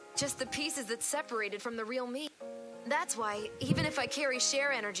was just the pieces that separated from the real me. That's why, even if I carry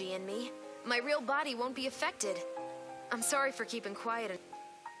share energy in me, my real body won't be affected. I'm sorry for keeping quiet.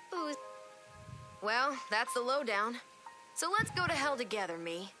 Ooh. Well, that's the lowdown. So let's go to hell together,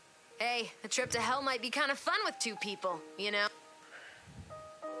 me. Hey, a trip to hell might be kind of fun with two people, you know?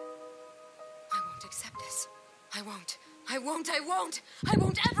 I won't accept this. I won't. I won't. I won't. I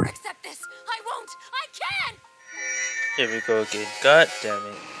won't ever accept this. I won't. I can't! Here we go again. God damn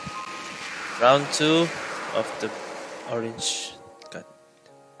it. Round 2 of the orange. God.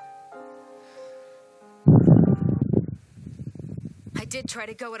 I did try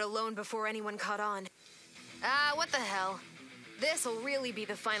to go it alone before anyone caught on. What the hell? This'll really be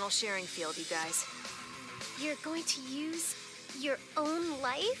the final sharing field, you guys. You're going to use your own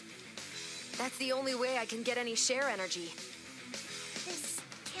life? That's the only way I can get any share energy. This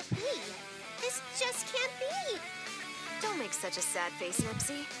can't be. This just can't be. Don't make such a sad face,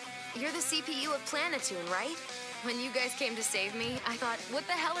 Nipsey. You're the CPU of Planetoon, right? When you guys came to save me, I thought, what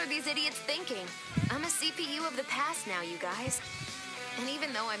the hell are these idiots thinking? I'm a CPU of the past now, you guys. And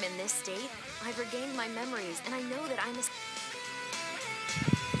even though I'm in this state, I've regained my memories, and I know that I'm a...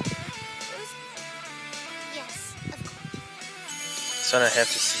 Yes, of course. This one I have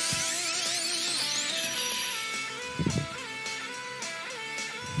to see.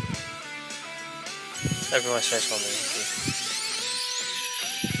 Everyone's transforming.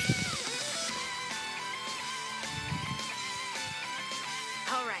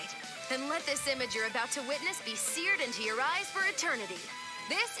 Alright, then let this image you're about to witness be seared into your eyes for eternity.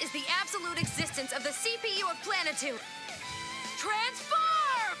 This is the absolute existence of the CPU of Planetoon.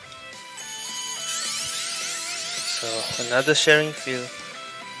 Transform! So, another sharing field.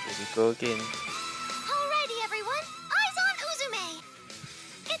 Here we go again. Alrighty, everyone. Eyes on Uzume.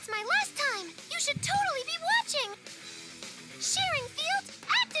 It's my last time. You should totally be watching. Sharing field,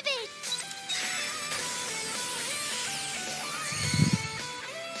 activate.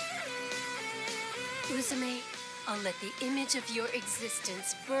 Uzume, I'll let the image of your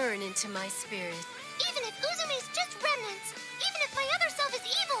existence burn into my spirit. Even if Uzume's just remnants, even if my other self is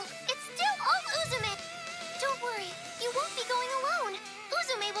evil, it's still all Uzume. Don't worry, you won't be going alone.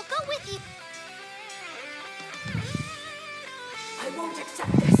 Uzume will go with you. I won't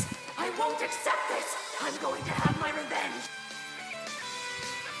accept this. I won't accept this. I'm going to have my revenge.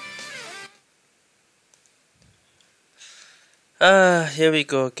 Here we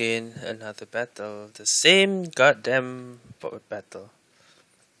go again. Another battle. The same goddamn battle.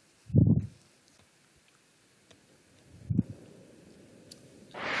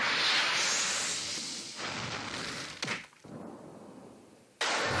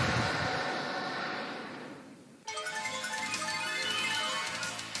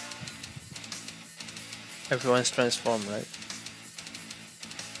 Everyone's transformed, right?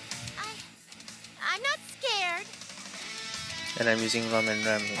 I'm not scared. And I'm using ROM and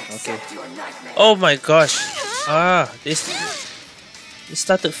RAM. Okay. Oh my gosh! This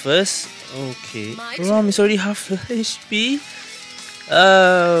started first. Okay. ROM is already half HP.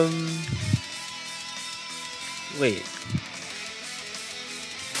 Wait.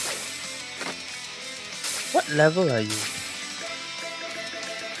 What level are you?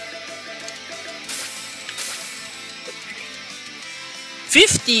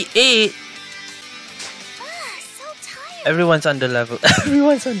 58. So tired. Everyone's under level.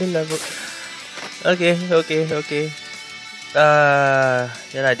 Everyone's under level. Okay.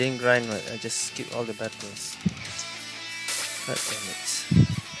 Yeah, I didn't grind. I just skipped all the battles. God damn it.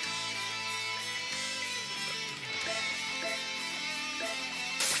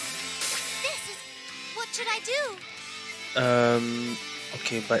 This is... What should I do?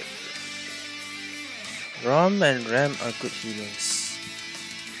 Okay, but ROM and RAM are good healers.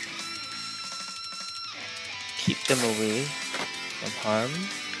 Keep them away from harm.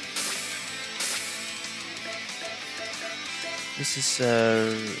 This is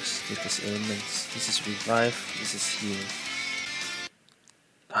status ailments. This is revive. This is heal.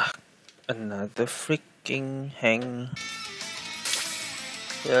 Another freaking hang.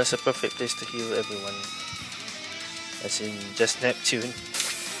 Yeah, it's a perfect place to heal everyone. As in just Neptune. It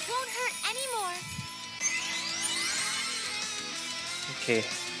won't hurt anymore. Okay.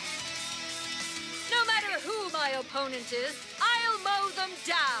 No matter who my opponent is, I'll mow them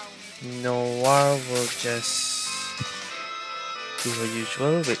down. Noir will just do her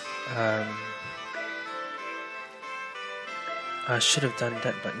usual with I should have done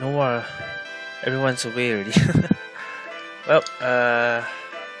that, but Noir, everyone's away already. Well,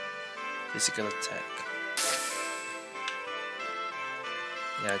 physical attack.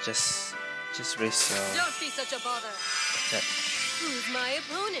 Yeah, just raise your Don't be such a bother. attack. Who's my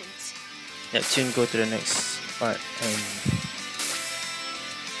opponent? Neptune go to the next part and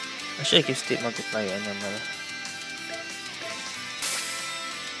actually I give state multiplier and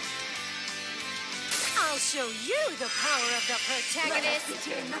I'll show you the power of the protagonist.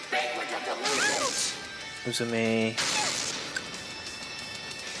 Begin the banquet of delusion. Uzume.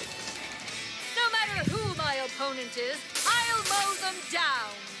 No matter who my opponent is, I'll mow them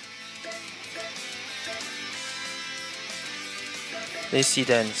down. They see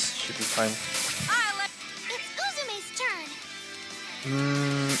dance, should be fine. It's Uzume's turn.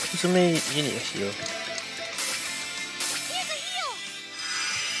 Uzume, you need a heal. Here's a heal.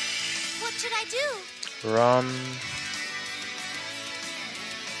 What should I do?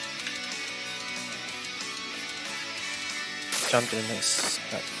 Jump to the next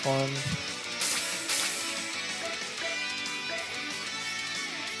platform.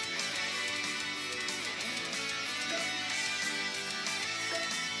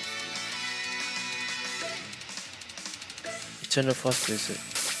 Eternal Frost Wizard.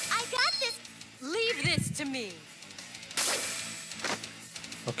 I got this. Leave this to me.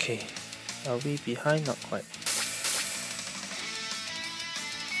 Okay. Are we behind? Not quite.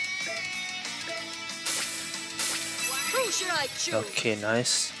 Who should I choose? Okay,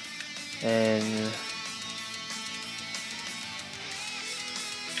 nice. And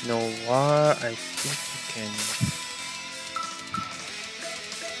Noir, I think we can.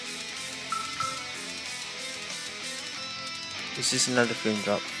 This is another frame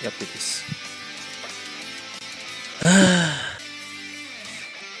drop. Yep, it is.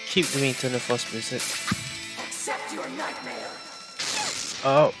 Keep doing Eternal Frost Wizard. Accept your nightmare.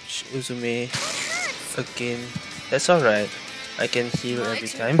 Ouch, Uzume. Again. That's alright. I can heal every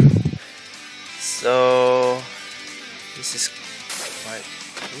time. So this is quite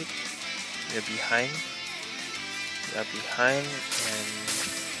good. We're behind. We are behind and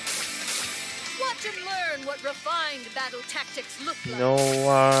Watch and learn what refined battle tactics look like.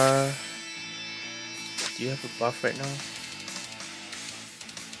 Noir. Do you have a buff right now?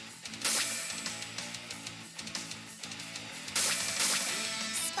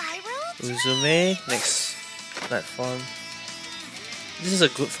 Spiral? Uzume, next platform. This is a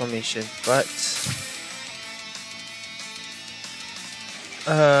good formation, but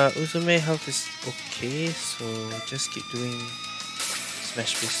Uzume health is okay, so just keep doing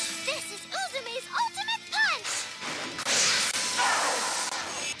Smash Fist. This is Uzume's ultimate punch!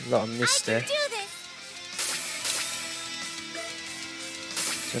 A lot of miss there. I can do this!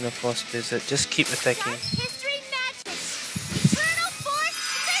 Eternal Force Blizzard, just keep attacking. Dark history magic! Eternal Force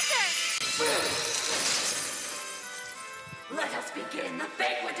Scissor! Let us begin the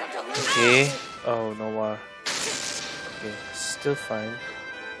banquet of delusion. Okay. Oh, Noah. Okay, still fine.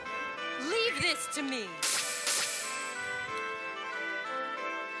 Leave this to me.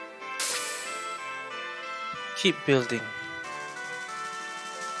 Keep building.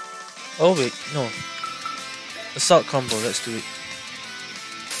 Oh wait, no. Assault combo, let's do it.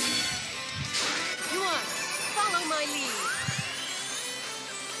 Yuan, follow my lead.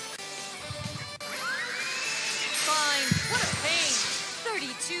 Fine. What a pain.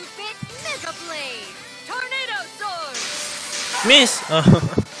 32-bit Mega Blade. Tornado sword. Miss!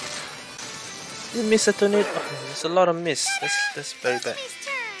 You miss a tornado. Oh, there's a lot of miss. That's very bad. Uzume's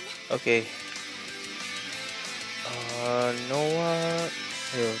turn! Okay. Noah.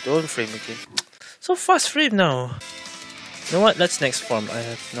 Yo, don't frame again. So fast frame now. You know what? Let's next form. I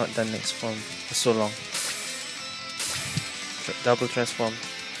have not done next form for so long. Double transform.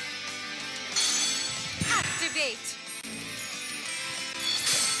 Activate.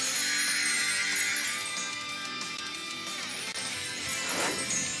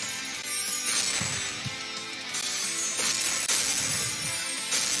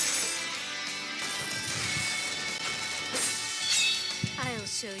 I'll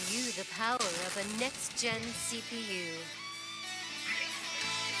show you the power of a next-gen CPU.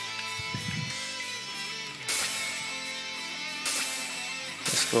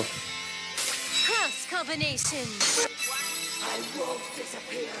 Let's go. Cross combination. I won't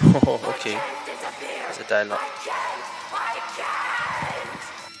disappear. Oh, okay. Disappear. It's a dialogue. I can't.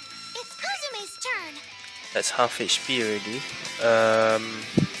 It's Uzume's turn! That's half HP already.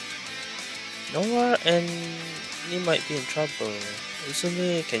 Noah and Ni might be in trouble.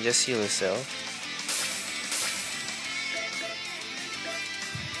 Uzume can just heal herself.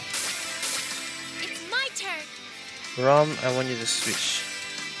 It's my turn! Rom, I want you to switch.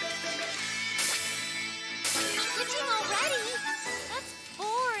 Switching already? That's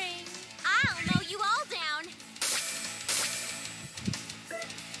boring. I'll mow you all down.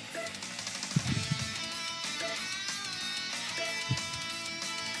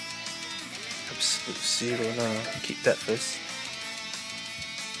 absolute zero now. Keep that first.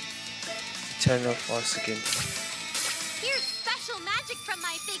 Eternal force again. Here's special magic from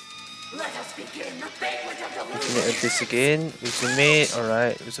my big. Let us begin the banquet of Infinite Abyss again. Uzume,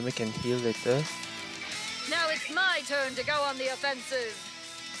 alright. Uzume can heal later. Now it's my turn to go on the offensive.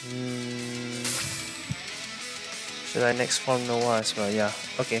 Should I next form Noah as well? Yeah,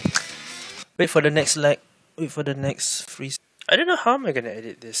 okay. Wait for the next leg. Wait for the next freeze. I don't know how am I gonna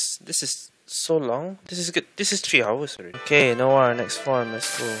edit this. This is so long. This is good. This is 3 hours already. Okay, Noah, next form.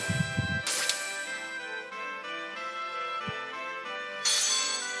 Let's go.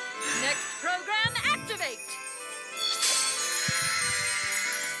 Next program, activate.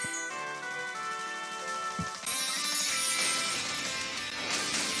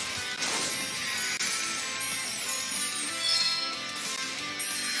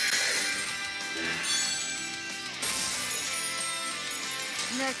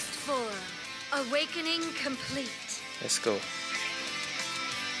 Next form, awakening complete. Let's go.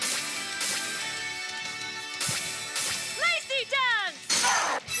 Lazy dance.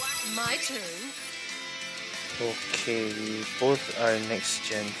 My turn. Okay, we both are next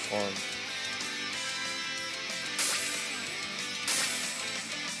gen form.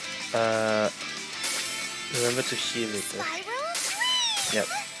 Remember to heal later. Spiral swing! Yep.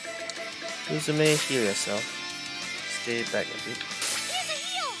 Uzume, heal yourself. Stay back a bit. Here's a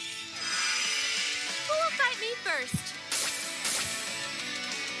heal! Who will fight me first?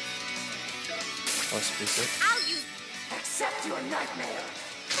 Force Blizzard. I'll use. Accept your nightmare.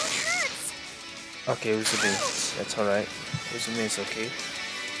 That hurts! Okay, Uzume. That's alright. Uzume is okay.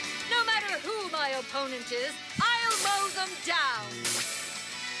 No matter who my opponent is, I'll mow them down.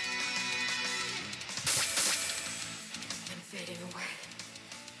 I'm fading away.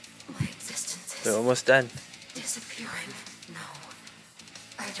 My existence is We're almost done. disappearing. No,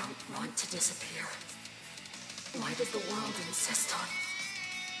 I don't want to disappear. Why does the world insist on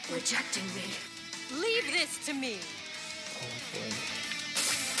rejecting me? Leave this to me. Oh boy.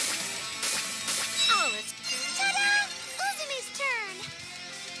 Oh, it's Ta-da! Uzume's turn!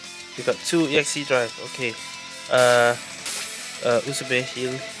 We got 2 EXE drive. Okay. Uzume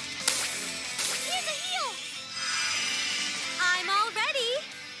heal. Here's a heal! I'm all ready!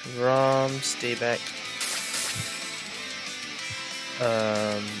 Rom, stay back.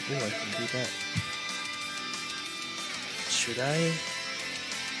 Oh, I can do that. Should I?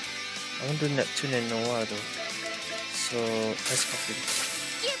 I want to do Neptune and Noah though. So let's copy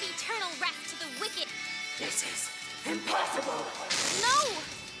this. Give eternal rest to the wicked. This is impossible. No!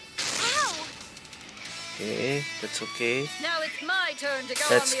 Ow! Okay, that's okay. now it's my turn to go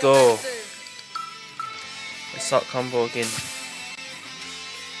Let's on the go. offensive. Assault combo again.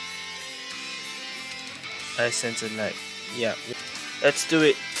 Ice Sense and Light. Yeah. Let's do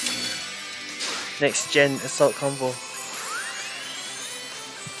it. Next gen assault combo.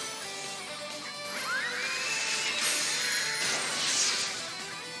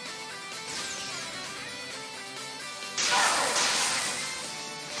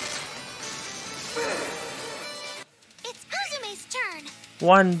 It's Uzume's turn!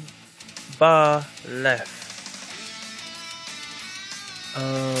 1 bar left.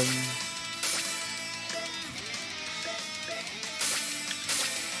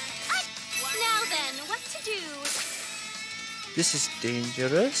 Now then, what to do? This is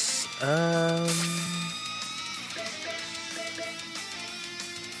dangerous. I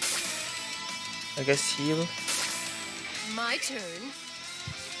guess heal. My turn.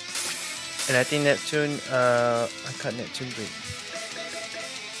 And I think Neptune, I can't Neptune break.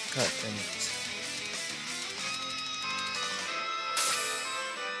 God damn it.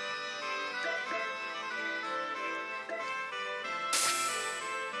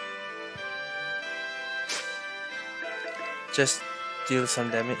 Just deal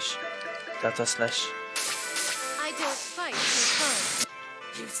some damage. Data slash. I don't fight for fun.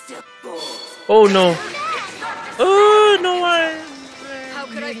 You still fools. Oh no! Oh no! How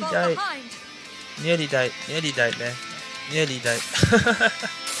could I Nearly fall died. behind? Nearly died. Nearly died, man. Nearly died.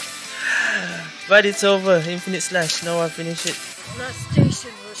 But it's over. Infinite slash. Now I finish it. The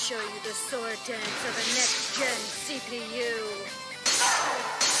station will show you the sword dance of a next-gen CPU.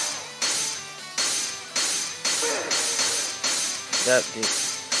 That did.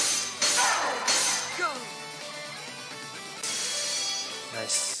 Go,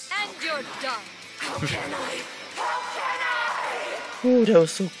 Nice. and you're done. How can I? How can I? Oh, that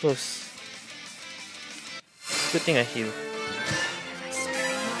was so close. Good thing I healed. Have I still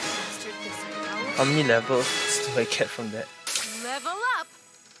not mastered this now? How many levels do I get from that? Level up.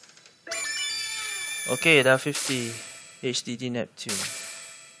 Okay, that 50 HDD Neptune.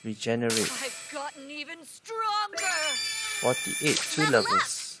 Regenerate. I've gotten even stronger. 48, 2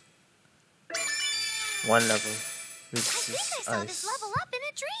 levels. 1 level. Which is I saw this ice. level up in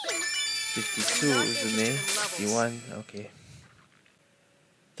a dream. 52 I'm not Uzume. interested in levels. 51. Okay.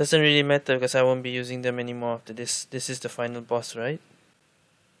 Doesn't really matter because I won't be using them anymore after this. This is the final boss, right?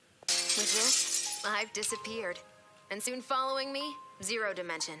 With this, I've disappeared. And soon following me, Zero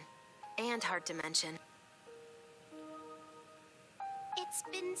Dimension. And Heart Dimension. It's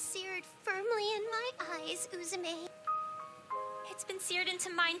been seared firmly in my eyes, Uzume. It's been seared into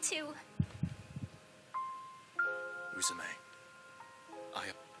mine too. Uzume, I...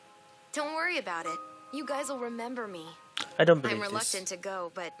 Don't worry about it. You guys will remember me. I don't believe I'm this. reluctant to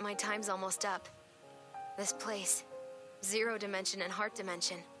go, but my time's almost up. This place. Zero Dimension and Heart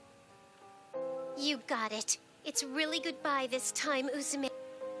Dimension. You got it. It's really goodbye this time, Uzume.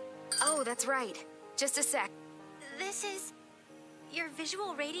 Oh, that's right. Just a sec. This is your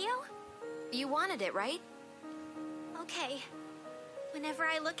visual radio? You wanted it, right? Okay. Whenever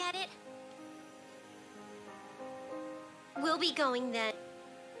I look at it, we'll be going then.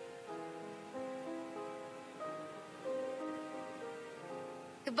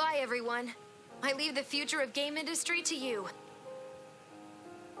 Goodbye, everyone. I leave the future of game industry to you.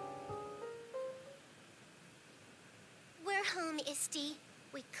 We're home, Isti.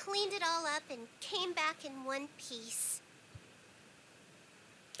 We cleaned it all up and came back in one piece.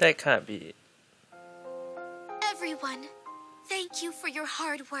 That can't be it. Everyone, thank you for your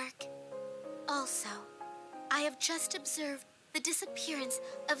hard work. Also, I have just observed the disappearance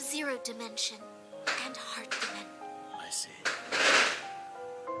of Zero Dimension and Heart Dimension. I see.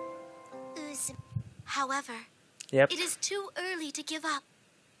 However, Yep. it is too early to give up.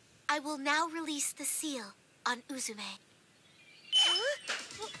 I will now release the seal on Uzume. Huh?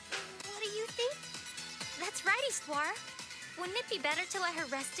 What do you think? That's right, Histoire. Wouldn't it be better to let her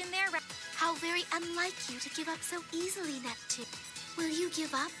rest in there? How very unlike you to give up so easily, Neptune. Will you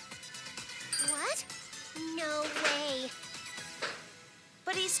give up? What? No way.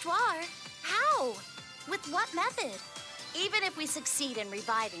 But Histoire, how? With what method? Even if we succeed in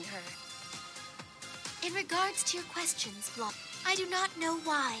reviving her. In regards to your questions, Blanc, I do not know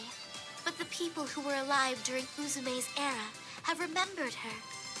why, but the people who were alive during Uzume's era have remembered her.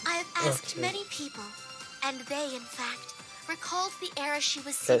 I have asked many people, and they, in fact, recalled the era she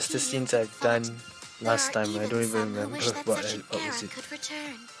was seeking. That's the scenes I've done last time. I don't even remember wish that what such an era was it. could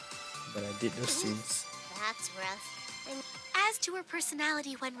return. But I did those scenes. That's rough. And as to her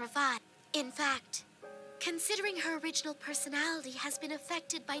personality when revived, in fact, considering her original personality has been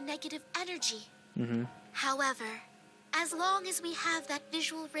affected by negative energy. However, as long as we have that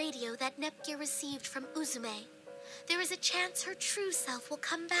visual radio that Nepgear received from Uzume, there is a chance her true self will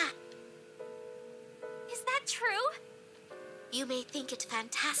come back. Is that true? You may think it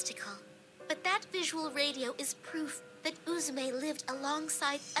fantastical, but that visual radio is proof that Uzume lived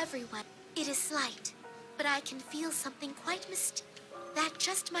alongside everyone. It is slight, but I can feel something quite mysterious. That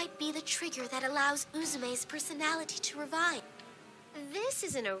just might be the trigger that allows Uzume's personality to revive. This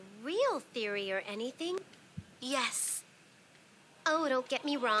isn't a real theory or anything. Yes. Oh, don't get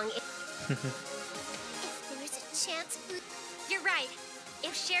me wrong. If there's a chance... You're right.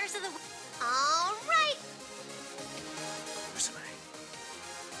 If shares of the... All right. Uzume.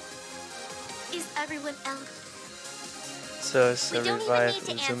 Is everyone else... So it's a We don't even revive need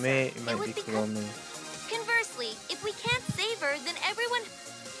to Uzume, answer. it It might would be be Kurome. Conversely, if we can't save her, then everyone...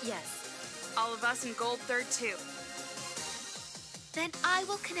 Yes. All of us in Gold Third too. Then I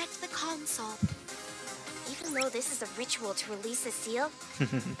will connect the console. Even though this is a ritual to release a seal,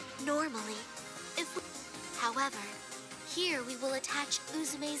 Normally, if we... However, here we will attach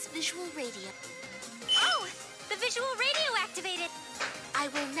Uzume's visual radio. Oh! The visual radio activated! I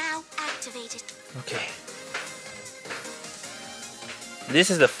will now activate it. Okay. This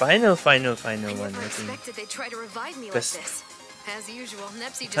is the final I one, never I think. expected they'd try to revive me like Because- this. As usual,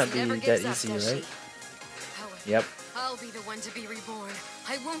 Nepsi Can't just be never that gives up, easy, does right? she? However, Yep. I'll be the one to be reborn.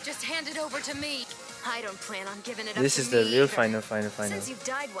 I won't just hand it over to me. I don't plan on giving it up This to is me the real either. final. Since you've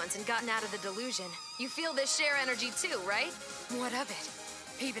died once and gotten out of the delusion, you feel this share energy too, right? What of it?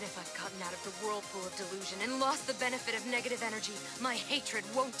 Even if I've gotten out of the whirlpool of delusion and lost the benefit of negative energy, my hatred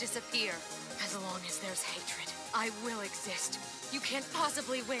won't disappear. As long as there's hatred, I will exist. You can't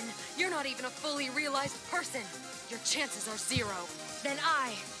possibly win. You're not even a fully realized person. Your chances are zero. Then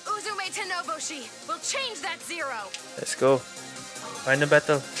I, Uzume Tenoboshi, will change that zero. Let's go. Final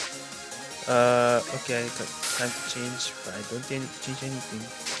battle. Okay, I got time to change, but I don't think I need to change anything.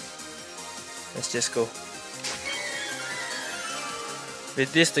 Let's just go.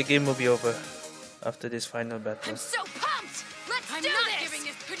 With this, the game will be over. After this final battle. I'm so pumped! I'm I'm not giving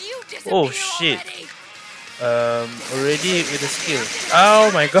it. Could you disappear Oh shit. already? Already with the skill.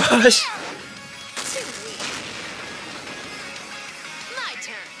 Oh my gosh. My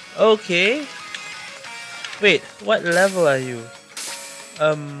turn. Okay. Wait, what level are you?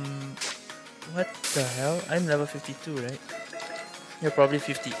 What the hell? I'm level 52, right? You're probably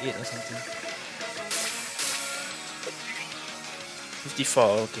 58 or something. 54,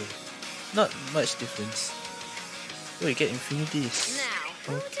 okay. Not much difference. Oh, you get infinities. Now,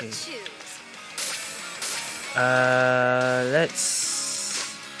 who Okay. to choose? Let's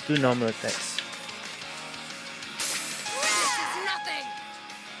do normal attacks. This is nothing.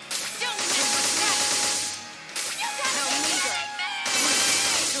 Don't miss that. You got No, to neither. hit me.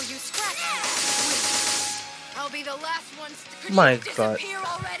 So you scratch me. I'll be the last one. Could My you god. disappear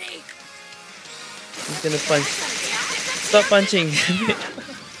already? He's gonna punch. Stop punching. Just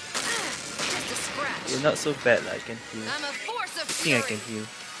a scratch. You're not so bad, I can heal. I'm a force of I think I fury. can heal.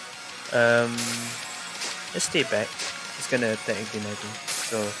 Let's stay back. He's gonna attack again, I think.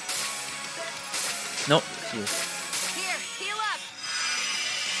 So, nope, heal. Here, heal up.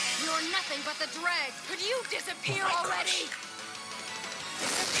 You're nothing but the drag. Could you disappear Oh my already?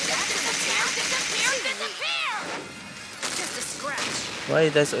 Disappear, disappear, disappear! Just a scratch. Why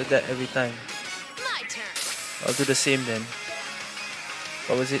does that every time? My turn. I'll do the same then.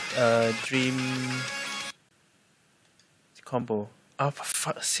 What was it? Dream combo. Oh, for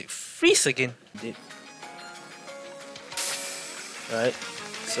fuck's sake! Freeze again. Did. Right.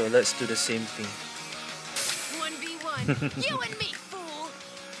 So let's do the same thing. 1v1. You and me, fool.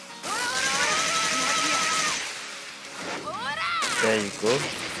 There you go. This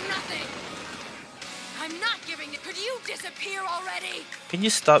is nothing. I'm not giving it. Could you disappear already? Can you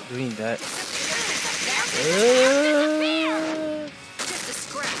stop doing that? Just a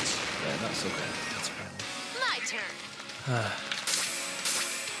scratch. Yeah, not so bad. That's fine. My turn.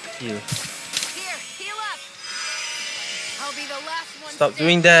 Heal. Here, heal up. I'll be the last one. Stop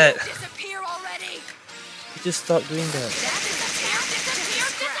doing standing. that. Disappear already. Just stop doing that. Disappear, disappear,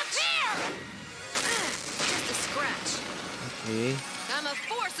 disappear! Just a scratch. Okay. I'm a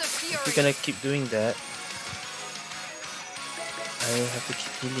force of If fury. you're gonna keep doing that, I have to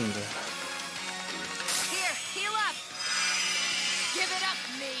keep healing though. Here, heal up. Give it up,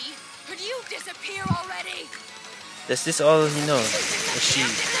 me. Could you disappear already? Is this all he knows? Or she?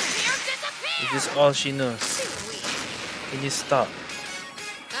 Disappear, disappear! Is this all she knows? Too weak. Can you stop?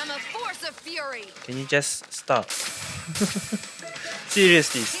 I'm a force of fury. Can you just stop?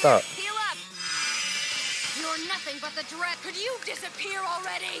 Seriously, stop. Here, heal up. You're nothing but the dread. Could you disappear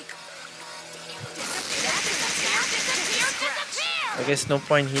already? Disappear, disappear, disappear! I guess no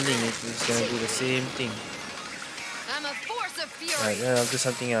point healing if he's gonna do the same thing. I'm a force of fury. Alright, then I'll do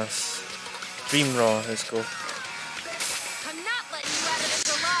something else. Dream Raw, let's go. I'm not letting you out of this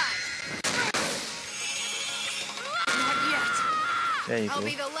alive. Not yet. There you I'll go.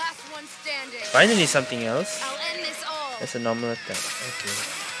 be the last one standing. Finally something else. I'll end this all. That's a normal attack. Okay.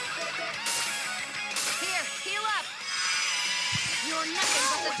 Here, heal up. You're nothing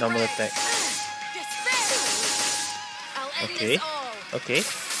but the Normal dread. attack. Despair. I'll end Okay. this all. Okay.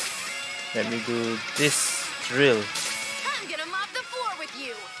 Let me do this drill. I'm gonna mop the floor with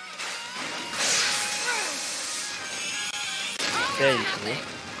you. There you go.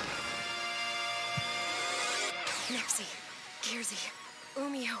 Nexi, Gearsy,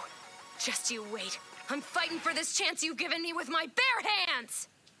 Umio, just you wait. I'm fighting for this chance you've given me with my bare hands.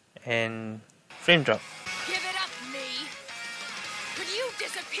 And frame drop. Give it up, me. Could you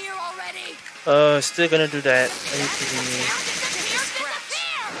disappear already? Still gonna do that. Are you kidding me? Disappear,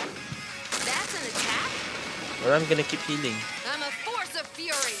 disappear! That's an attack. Well, I'm gonna keep healing. I'm a force of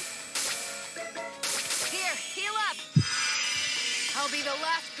fury. Here, heal up. I'll be the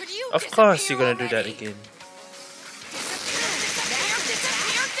last. Could you Of course disappear you're gonna do that already? again. Disappear,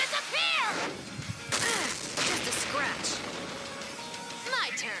 disappear, disappear! Just a scratch. My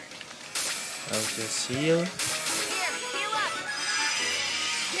turn. I'll just heal. Here, heal up.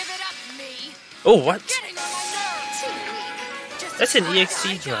 Give it up, me. Oh, what? Getting on my nerves. Too weak. Just That's a an scratch.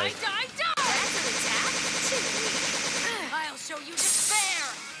 EXE drive. Die, die, die! That's an attack. Too weak. I'll show you despair.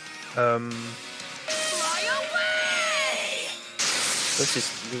 Fly away! This is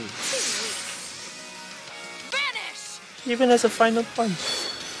blue. Too weak. Vanish! He even has a final punch.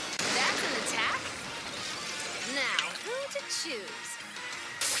 That's an attack. Now, who to choose?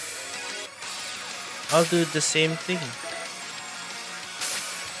 I'll do the same thing.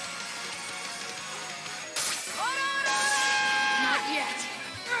 Not yet.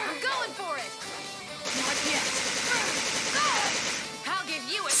 I'm going for it. Not yet. I'll give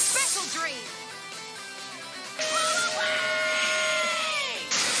you a special dream.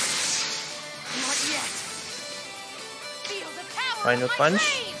 Final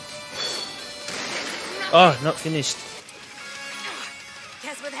punch. Oh, not finished.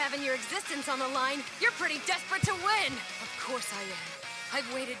 Guess with having your existence on the line, you're pretty desperate to win. Of course I am.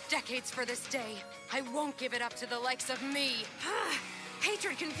 I've waited decades for this day. I won't give it up to the likes of me.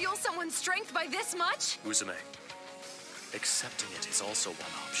 Hatred can fuel someone's strength by this much? Uzume, accepting it is also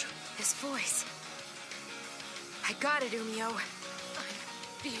one option. His voice. I got it, Umio.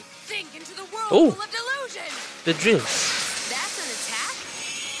 I'm being thing into the world Oh. full of delusion. The drill. That's an attack?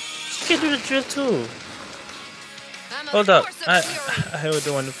 She can do the drill too. I'm a Hold up. force of I fury.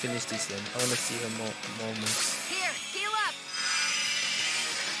 don't want to finish this then. I want to see her more moves. Here, heal up.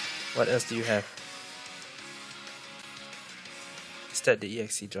 What else do you have? Is that the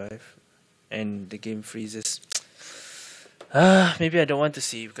EXE drive? And the game freezes. Maybe I don't want to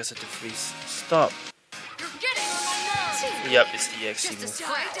see because of the freeze. Stop. You're getting on my nerves. Yep, it's the EXE Just a move.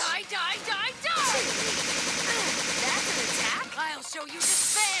 scratch. Die. That's an attack? I'll show you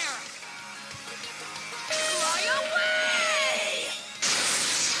despair. Fly away!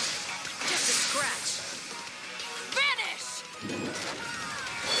 Just a scratch. Vanish!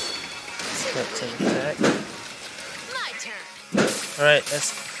 That's an attack. My turn. Alright, let's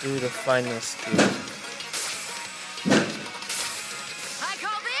do the final skill. I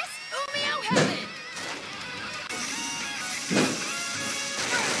call this Umio Heaven.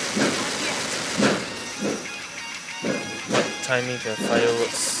 Timing the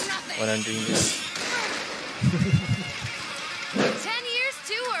fireworks when I'm doing this. 10 years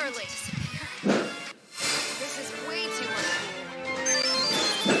too early. This is way too uncool.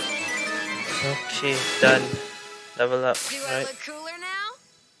 Okay, done. Level up, Do I right? look cooler now?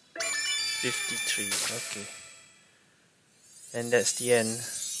 53, okay. And that's the end.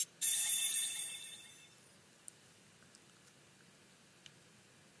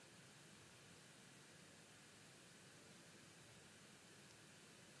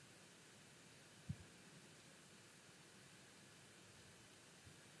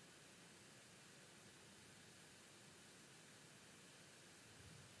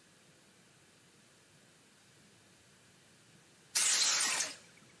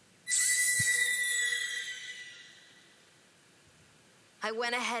 I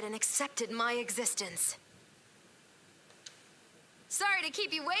went ahead and accepted my existence. Sorry to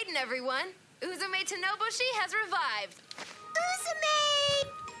keep you waiting, everyone. Uzume Tenobushi has revived. Uzume!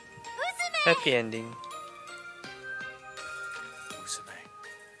 Uzume! Happy ending. Uzume.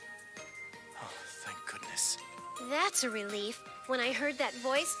 Oh, thank goodness. That's a relief. When I heard that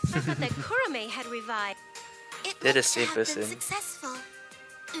voice, I thought that Kurame had revived. They're the looked to same have been person. successful.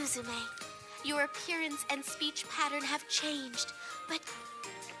 Uzume, your appearance and speech pattern have changed, but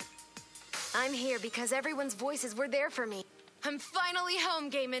I'm here because everyone's voices were there for me. I'm finally home,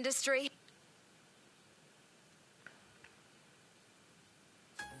 game industry.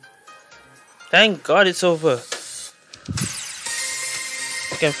 Thank God it's over.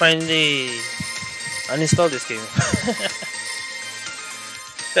 I can finally uninstall this game.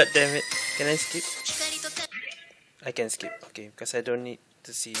 God damn it. Can I skip? I can skip, okay, because I don't need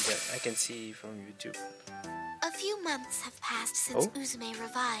to see that. I can see from YouTube. a few months have passed since Oh. Uzume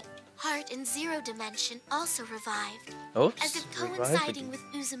revived. Heart in Zero Dimension also revived, Oops, as if revived coinciding again. with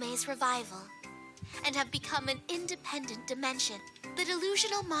Uzume's revival, and have become an independent dimension. The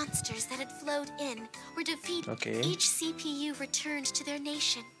delusional monsters that had flowed in were defeated. Okay. Each CPU returned to their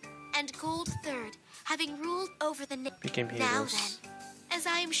nation, and Gold Third, having ruled over the Became Now heroes. then, as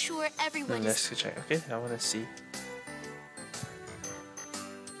I am sure everyone Let's is... check. Okay, I want to see.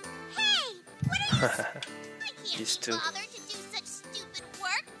 Hey! What are you... I can't These be two. bothered to do such stupid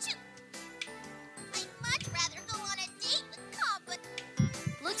work. I'd much rather go on a date with Compa.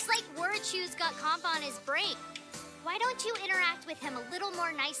 Looks like Warachu's got Compa on his brain. Why don't you interact with him a little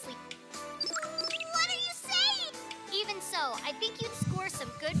more nicely? What are you saying? Even so, I think you'd score some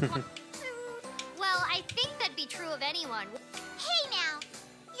good points. Well, I think that'd be true of anyone. Hey now,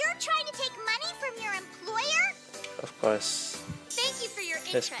 you're trying to take money from your employer? Of course. Thank you for your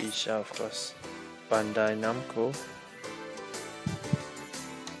That's interest. Bisha, of course. Bandai Namco.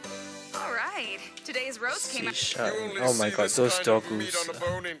 All right. Today's roast came out. Sisha. You only Oh my see god, this those kind of meat doggos. on a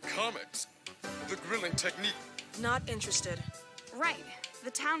bone in comics. The grilling technique. Not interested. Right.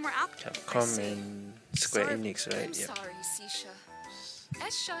 The town we're out. Capcom and Square Sorry. Enix, right? I'm Yep. sorry, Sisha.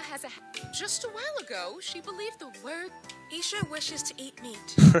 Esha has a... Just a while ago, she believed the word... Isha wishes to eat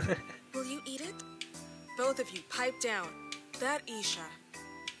meat. Will you eat it? Both of you, pipe down. That Isha.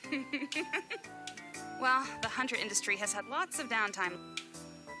 Well, the hunter industry has had lots of downtime.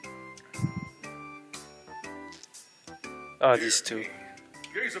 Oh, these two.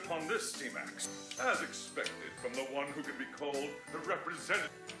 Gaze upon this, C-Max. As expected from the one who can be called the representative.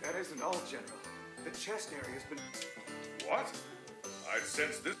 That isn't all, General. The chest area has been... What? I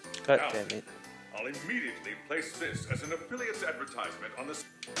sense this. God now, damn it. I'll immediately place this as an affiliate's advertisement on the...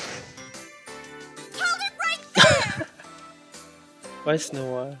 Hold it right there! Why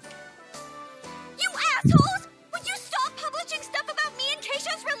Noah? You assholes! Would you stop publishing stuff about me and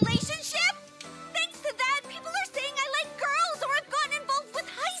Keisha's relationship? Thanks to that, people are saying I like girls or I've gotten involved with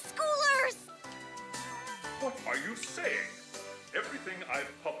high schoolers! What are you saying? Everything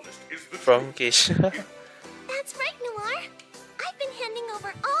I've published is the From truth. Keisha. That's right, Noir. I've been handing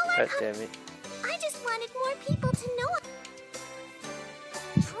over all our... God damn it. I just wanted more people to know it.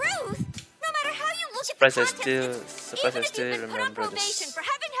 Truth? No matter how you look Surprised I at the content, still even if you've been put on remember probation this for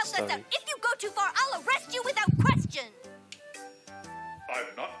having helped us story. out, if you go too far, I'll arrest you without question.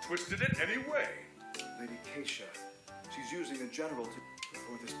 I've not twisted it any way. Lady Keisha. She's using the General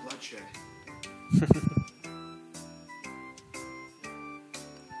for this bloodshed.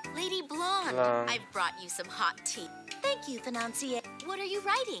 Lady Blonde, Blonde. I've brought you some hot tea. Thank you, Financier. What are you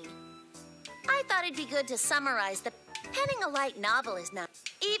writing? I thought it'd be good to summarize the... Penning a light novel is not...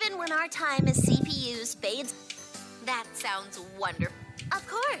 Even when our time as CPUs fades... That sounds wonderful. Of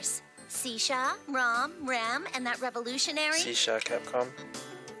course. Sisha, Ram, Ram, and that revolutionary... Sisha, Capcom.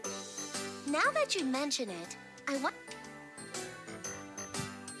 Now that you mention it, I want...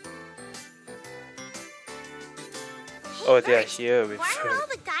 Oh, they are here with Why are her. all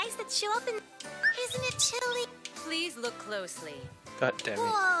the guys that show up in... Isn't it chilly? Please look closely. God damn it.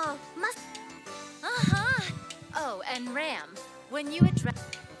 Whoa, must... Uh-huh. Oh, and Ram, when you address...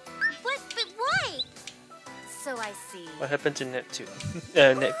 But why? So I see. What happened to Neptune?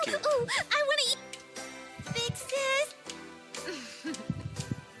 Neptune. Ooh, I want to eat... Big sis.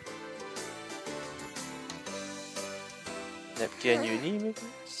 Neptune Uni, maybe?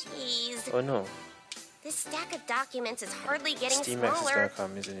 Jeez. Oh no. This stack of documents is hardly getting Steamax is smaller. gonna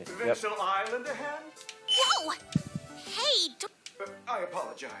come, isn't it? Yep. Provincial Island ahead? Whoa! Hey, I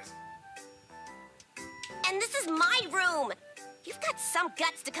apologize. and this is my room. You've got some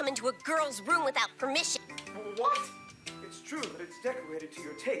guts to come into a girl's room without permission. What? It's true that it's decorated to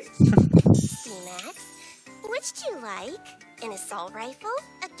your taste. C-Max, which do you like? An assault rifle,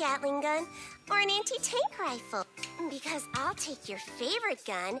 a Gatling gun, or an anti-tank rifle? Because I'll take your favorite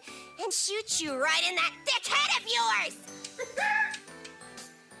gun and shoot you right in that thick head of yours!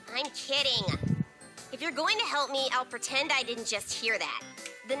 I'm kidding. If you're going to help me, I'll pretend I didn't just hear that.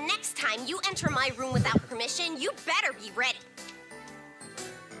 The next time you enter my room without permission, you better be ready.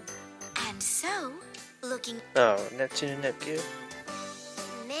 And so, looking... No, Neptune and Nepgear.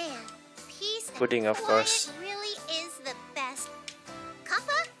 Man, peace and Pudding, of quiet course. really is the best.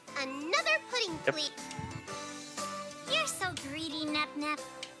 Kappa, another pudding, Yep. please. You're so greedy, Nep Nep.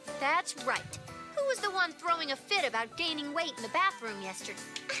 That's right. Who was the one throwing a fit about gaining weight in the bathroom yesterday?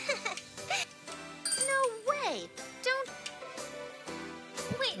 No way. Don't...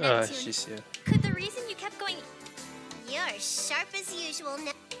 Wait, Ah, Neptune. she's here. Could the reason you kept going... You're sharp as usual,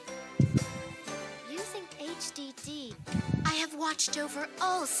 Nep... Using HDD, I have watched over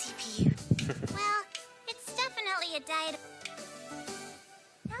all CPU. Well, it's definitely a diet...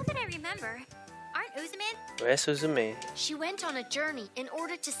 Now that I remember, aren't Uzume... Where's Suzume? She went on a journey in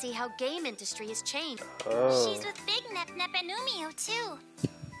order to see how game industry has changed. Oh. She's with Big Nep Nep and Umio, too.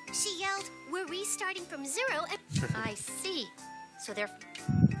 She yelled, we're restarting from zero and... I see. So they're...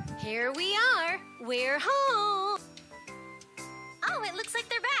 Here we are. We're home. Oh, it looks like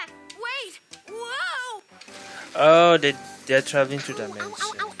they're back. Wait! Whoa! Oh, they're traveling to dimensions.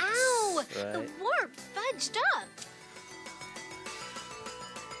 Ow, ow, ow, ow! The Right. warp fudged up.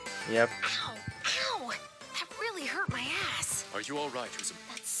 Yep. Ow, ow! That really hurt my ass. Are you all right, Uzume?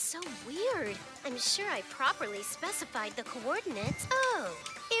 That's so weird. I'm sure I properly specified the coordinates. Oh,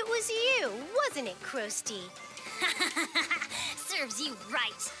 it was you, wasn't it, Krusty? Serves you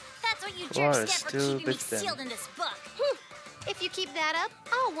right. That's what you Wow, jerks get for keeping me stupid then. sealed in this book. If you keep that up,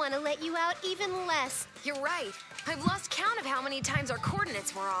 I'll want to let you out even less. You're right. I've lost count of how many times our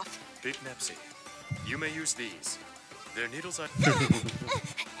coordinates were off. Big Nepsi, you may use these. Their needles are...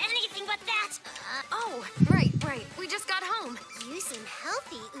 Anything but that. Oh, right. We just got home. You seem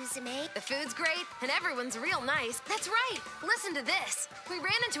healthy, Uzume. The food's great, and everyone's real nice. That's right. Listen to this. We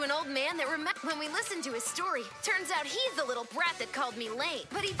ran into an old man that when we listened to his story. Turns out he's the little brat that called me lame.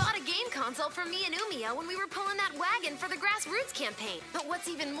 But he bought a game console for me and Umio when we were pulling that wagon for the Grassroots campaign. But what's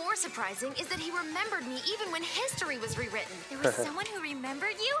even more surprising is that he remembered me even when history was rewritten. There was someone who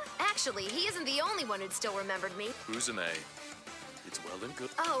remembered you? Actually, he isn't the only one who'd still remembered me. Uzume, it's well and good.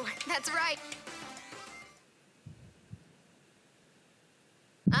 Oh, that's right.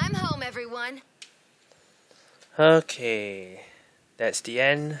 everyone. Okay, that's the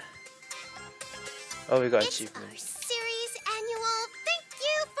end. Oh, we got It's our achievements. series annual thank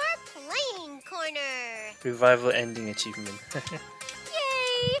you for playing corner. Revival ending achievement.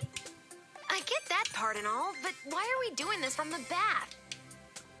 Yay! I get that part and all, but why are we doing this from the bath?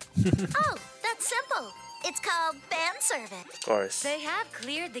 Oh, that's simple. It's called fan service. Of course. They have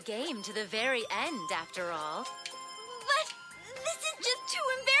cleared the game to the very end, after all. But this is just too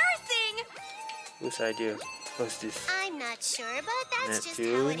embarrassing! Whose idea was this? I'm not sure, but that's just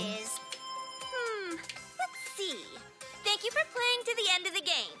how it is. Let's see. Thank you for playing to the end of the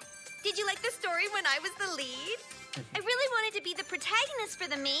game. Did you like the story when I was the lead? I really wanted to be the protagonist for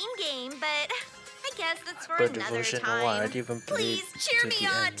the main game, but I guess that's for But another devotion, time. oh, I didn't even play Please cheer to me the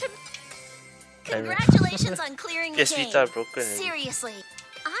on end. to... Congratulations on clearing the Yes, game. Vita broken already. Seriously,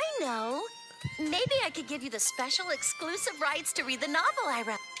 I know. Maybe I could give you the special exclusive rights to read the novel I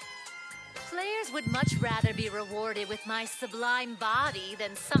wrote. Players would much rather be rewarded with my sublime body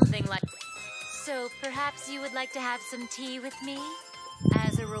than something like... So perhaps you would like to have some tea with me?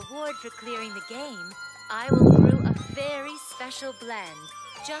 As a reward for clearing the game, I will brew a very special blend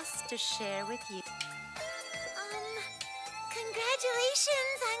just to share with you.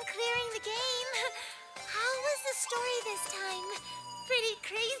 Congratulations on clearing the game. How was the story this time? Pretty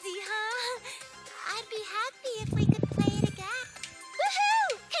crazy, huh? I'd be happy if we could play it again.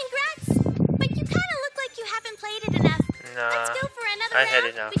 Woohoo! Congrats! But you kind of look like you haven't played it enough. Nah, Let's go for another I round. had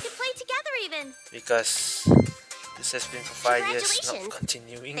enough. We could play together even. Because this has been for 5 years, not Congratulations.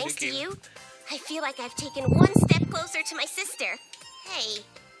 continuing Thanks the to game. you, I feel like I've taken one step closer to my sister. Hey,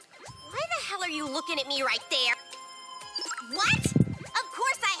 why the hell are you looking at me right there? What? Of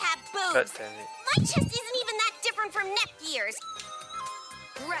course I have God boobs. damn it. My chest isn't even that different from Neptuna's.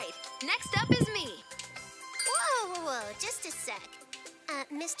 Right. Next up is me. Whoa, just a sec.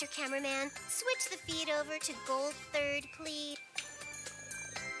 Mr. Cameraman, switch the feed over to gold third, please.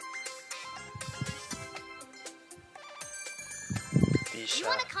 You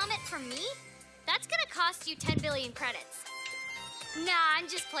want a comment from me? That's gonna cost you 10 billion credits. Nah, I'm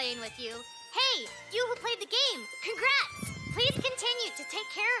just playing with you. Hey, you who played the game, congrats! Please continue to take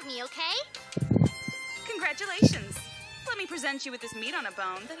care of me, okay? Congratulations! Let me present you with this meat on a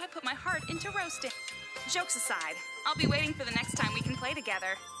bone that I put my heart into roasting. Jokes aside, I'll be waiting for the next time we can play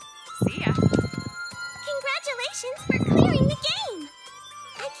together. See ya! Congratulations for clearing the game!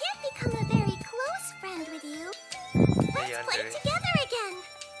 I can't become a very close friend with you. Let's play together again!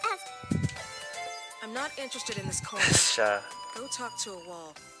 I'm not interested in this corner. Sha. Go talk to a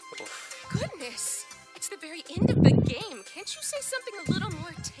wall. Oof. Goodness! It's the very end of the game. Can't you say something a little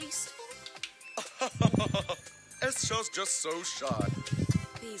more tasteful? Escha's just so shy.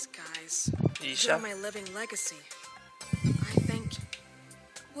 These guys. Isha? You're my living legacy. I thank you.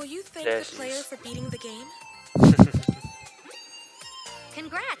 Will you thank There the she player is. for beating the game?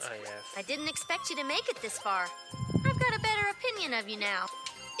 Congrats! I have. I didn't expect you to make it this far. I've got a better opinion of you now.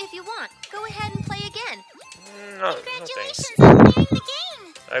 If you want, go ahead and play again. No, Congratulations no on clearing the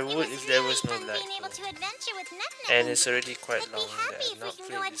game! thanks. I would if there was no Fun lag. being able to adventure with And it's already quite I'd long be happy that if I've we not can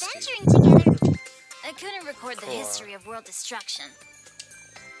go played this adventuring game. together. I couldn't record the Cool. history of world destruction.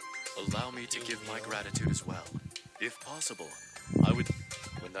 Allow me to give my gratitude as well. If possible, I would...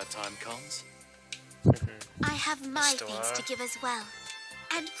 When that time comes, I have my thanks to give as well.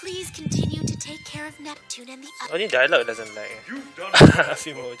 And please continue to take care of Neptune and the others. Only dialogue doesn't lag. You've done A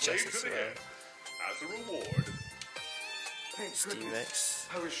few more Play just to as the well. end. As a reward. Thank Steve goodness. X.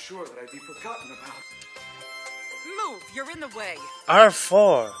 I was sure that I'd be forgotten about. Move! You're in the way.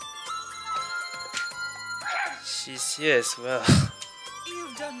 R4! She's here as well.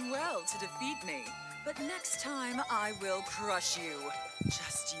 You've done well to defeat me, but next time I will crush you.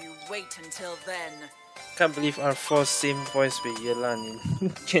 Just you wait until then. Can't believe R4's same voice with Yelan in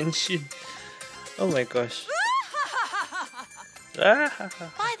Genshin. Oh my gosh.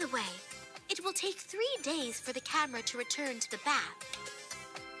 By the way, it will take 3 days for the camera to return to the bath.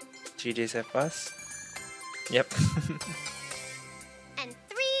 3 days have passed? Yep. And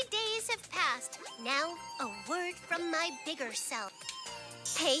 3 days have passed. Now, a word from my bigger self.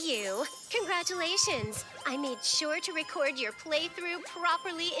 Hey you, congratulations! I made sure to record your playthrough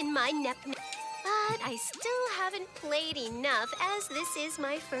properly in my but I still haven't played enough, as this is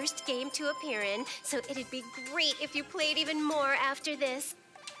my first game to appear in, so it'd be great if you played even more after this.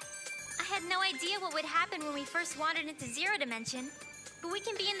 I had no idea what would happen when we first wandered into Zero Dimension. But we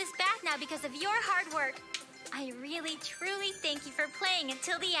can be in this bath now because of your hard work. I really, truly thank you for playing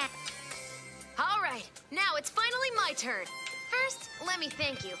until the end. Alright, now it's finally my turn. First, let me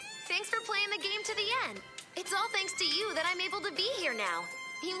thank you. Thanks for playing the game to the end. It's all thanks to you that I'm able to be here now.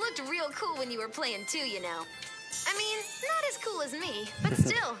 You looked real cool when you were playing too, you know. I mean, not as cool as me, but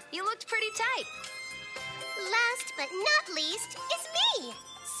still, you looked pretty tight. Last but not least is me.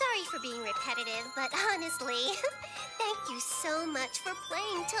 Sorry for being repetitive, but honestly, thank you so much for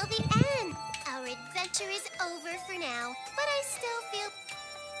playing till the end. Our adventure is over for now, but I still feel...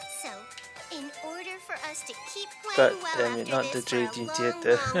 So, in order for us to keep playing well after not this the for a trading long,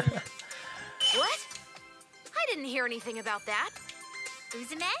 theater. long... What? I didn't hear anything about that.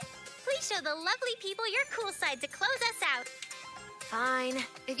 Uzume, please show the lovely people your cool side to close us out. Fine.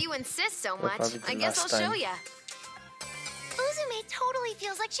 If you insist so Well, much, probably the I guess I'll last show time. ya. Uzume totally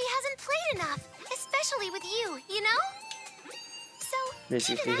feels like she hasn't played enough, especially with you know? So,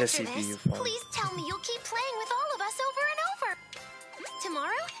 Basically, even her after CPU this, form. please tell me you'll keep playing with all of us over and over.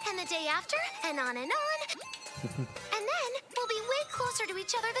 Tomorrow, and the day after, and on and on. And then, we'll be way closer to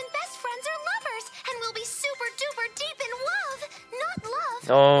each other than best friends or lovers, and we'll be super duper deep in love. Not love,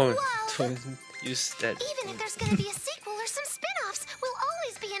 Oh, love. don't use that. Even if there's gonna be a sequel or some spin-offs, we'll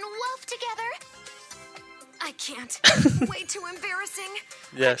always be in love together. I can't. Way too embarrassing.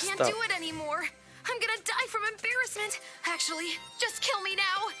 Yeah, I can't stop. do it anymore. I'm gonna die from embarrassment. Actually, just kill me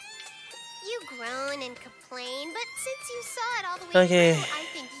now. You groan and complain, but since you saw it all the way Okay. through, I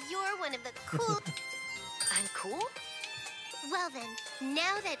think you're one of the cool... I'm cool? Well then,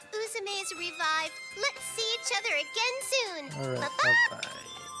 now that Uzume is revived, let's see each other again soon. Alright, Bye-bye.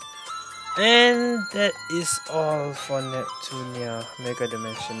 bye-bye. And that is all for Neptunia,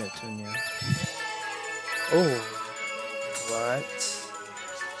 Megadimension Neptunia. Oh, what?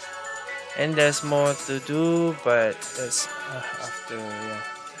 And there's more to do, but that's after, yeah.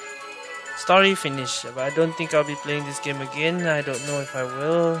 Story finished, but I don't think I'll be playing this game again. I don't know if I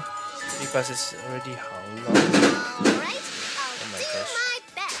will, because it's already how long? Alright, Oh my gosh. my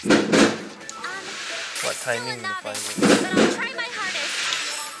best. What timing Still a the novice, final? but I'll try my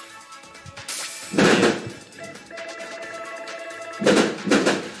hardest.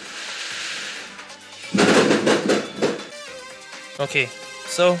 Okay,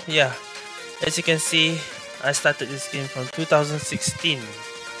 so yeah, as you can see, I started this game from 2016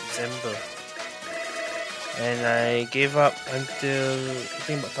 December, and I gave up until I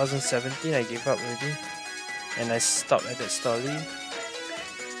think about 2017. I gave up already, and I stopped at that story.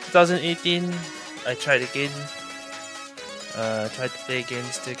 2018, I tried again. Tried to play again,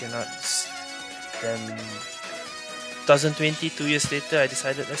 still cannot. Then 2020, 2 years later, I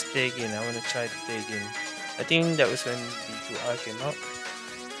decided let's play again. I want to try to play again. I think that was when V2R came out,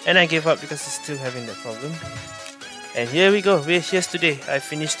 and I gave up because it's still having that problem. And here we go. Here's today. I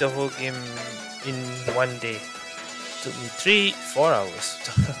finished the whole game in one day. Took me 4 hours.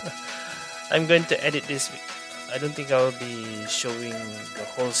 I'm going to edit this. I don't think I'll be showing the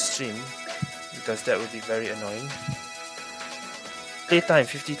whole stream because that would be very annoying. Playtime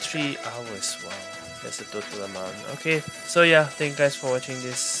 53 hours. Wow, that's the total amount. Okay, so yeah, thank you guys for watching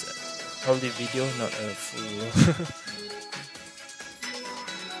this probably video, not a full.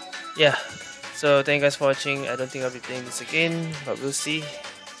 Yeah, so thank you guys for watching. I don't think I'll be playing this again, but we'll see.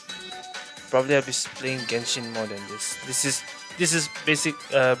 Probably I'll be playing Genshin more than this. This is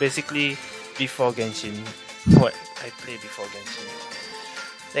basically before Genshin. What I play before Genshin.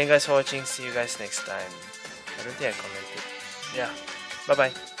 Thank you guys for watching. See you guys next time. I don't think I commented. Yeah, bye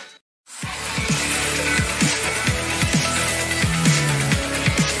bye.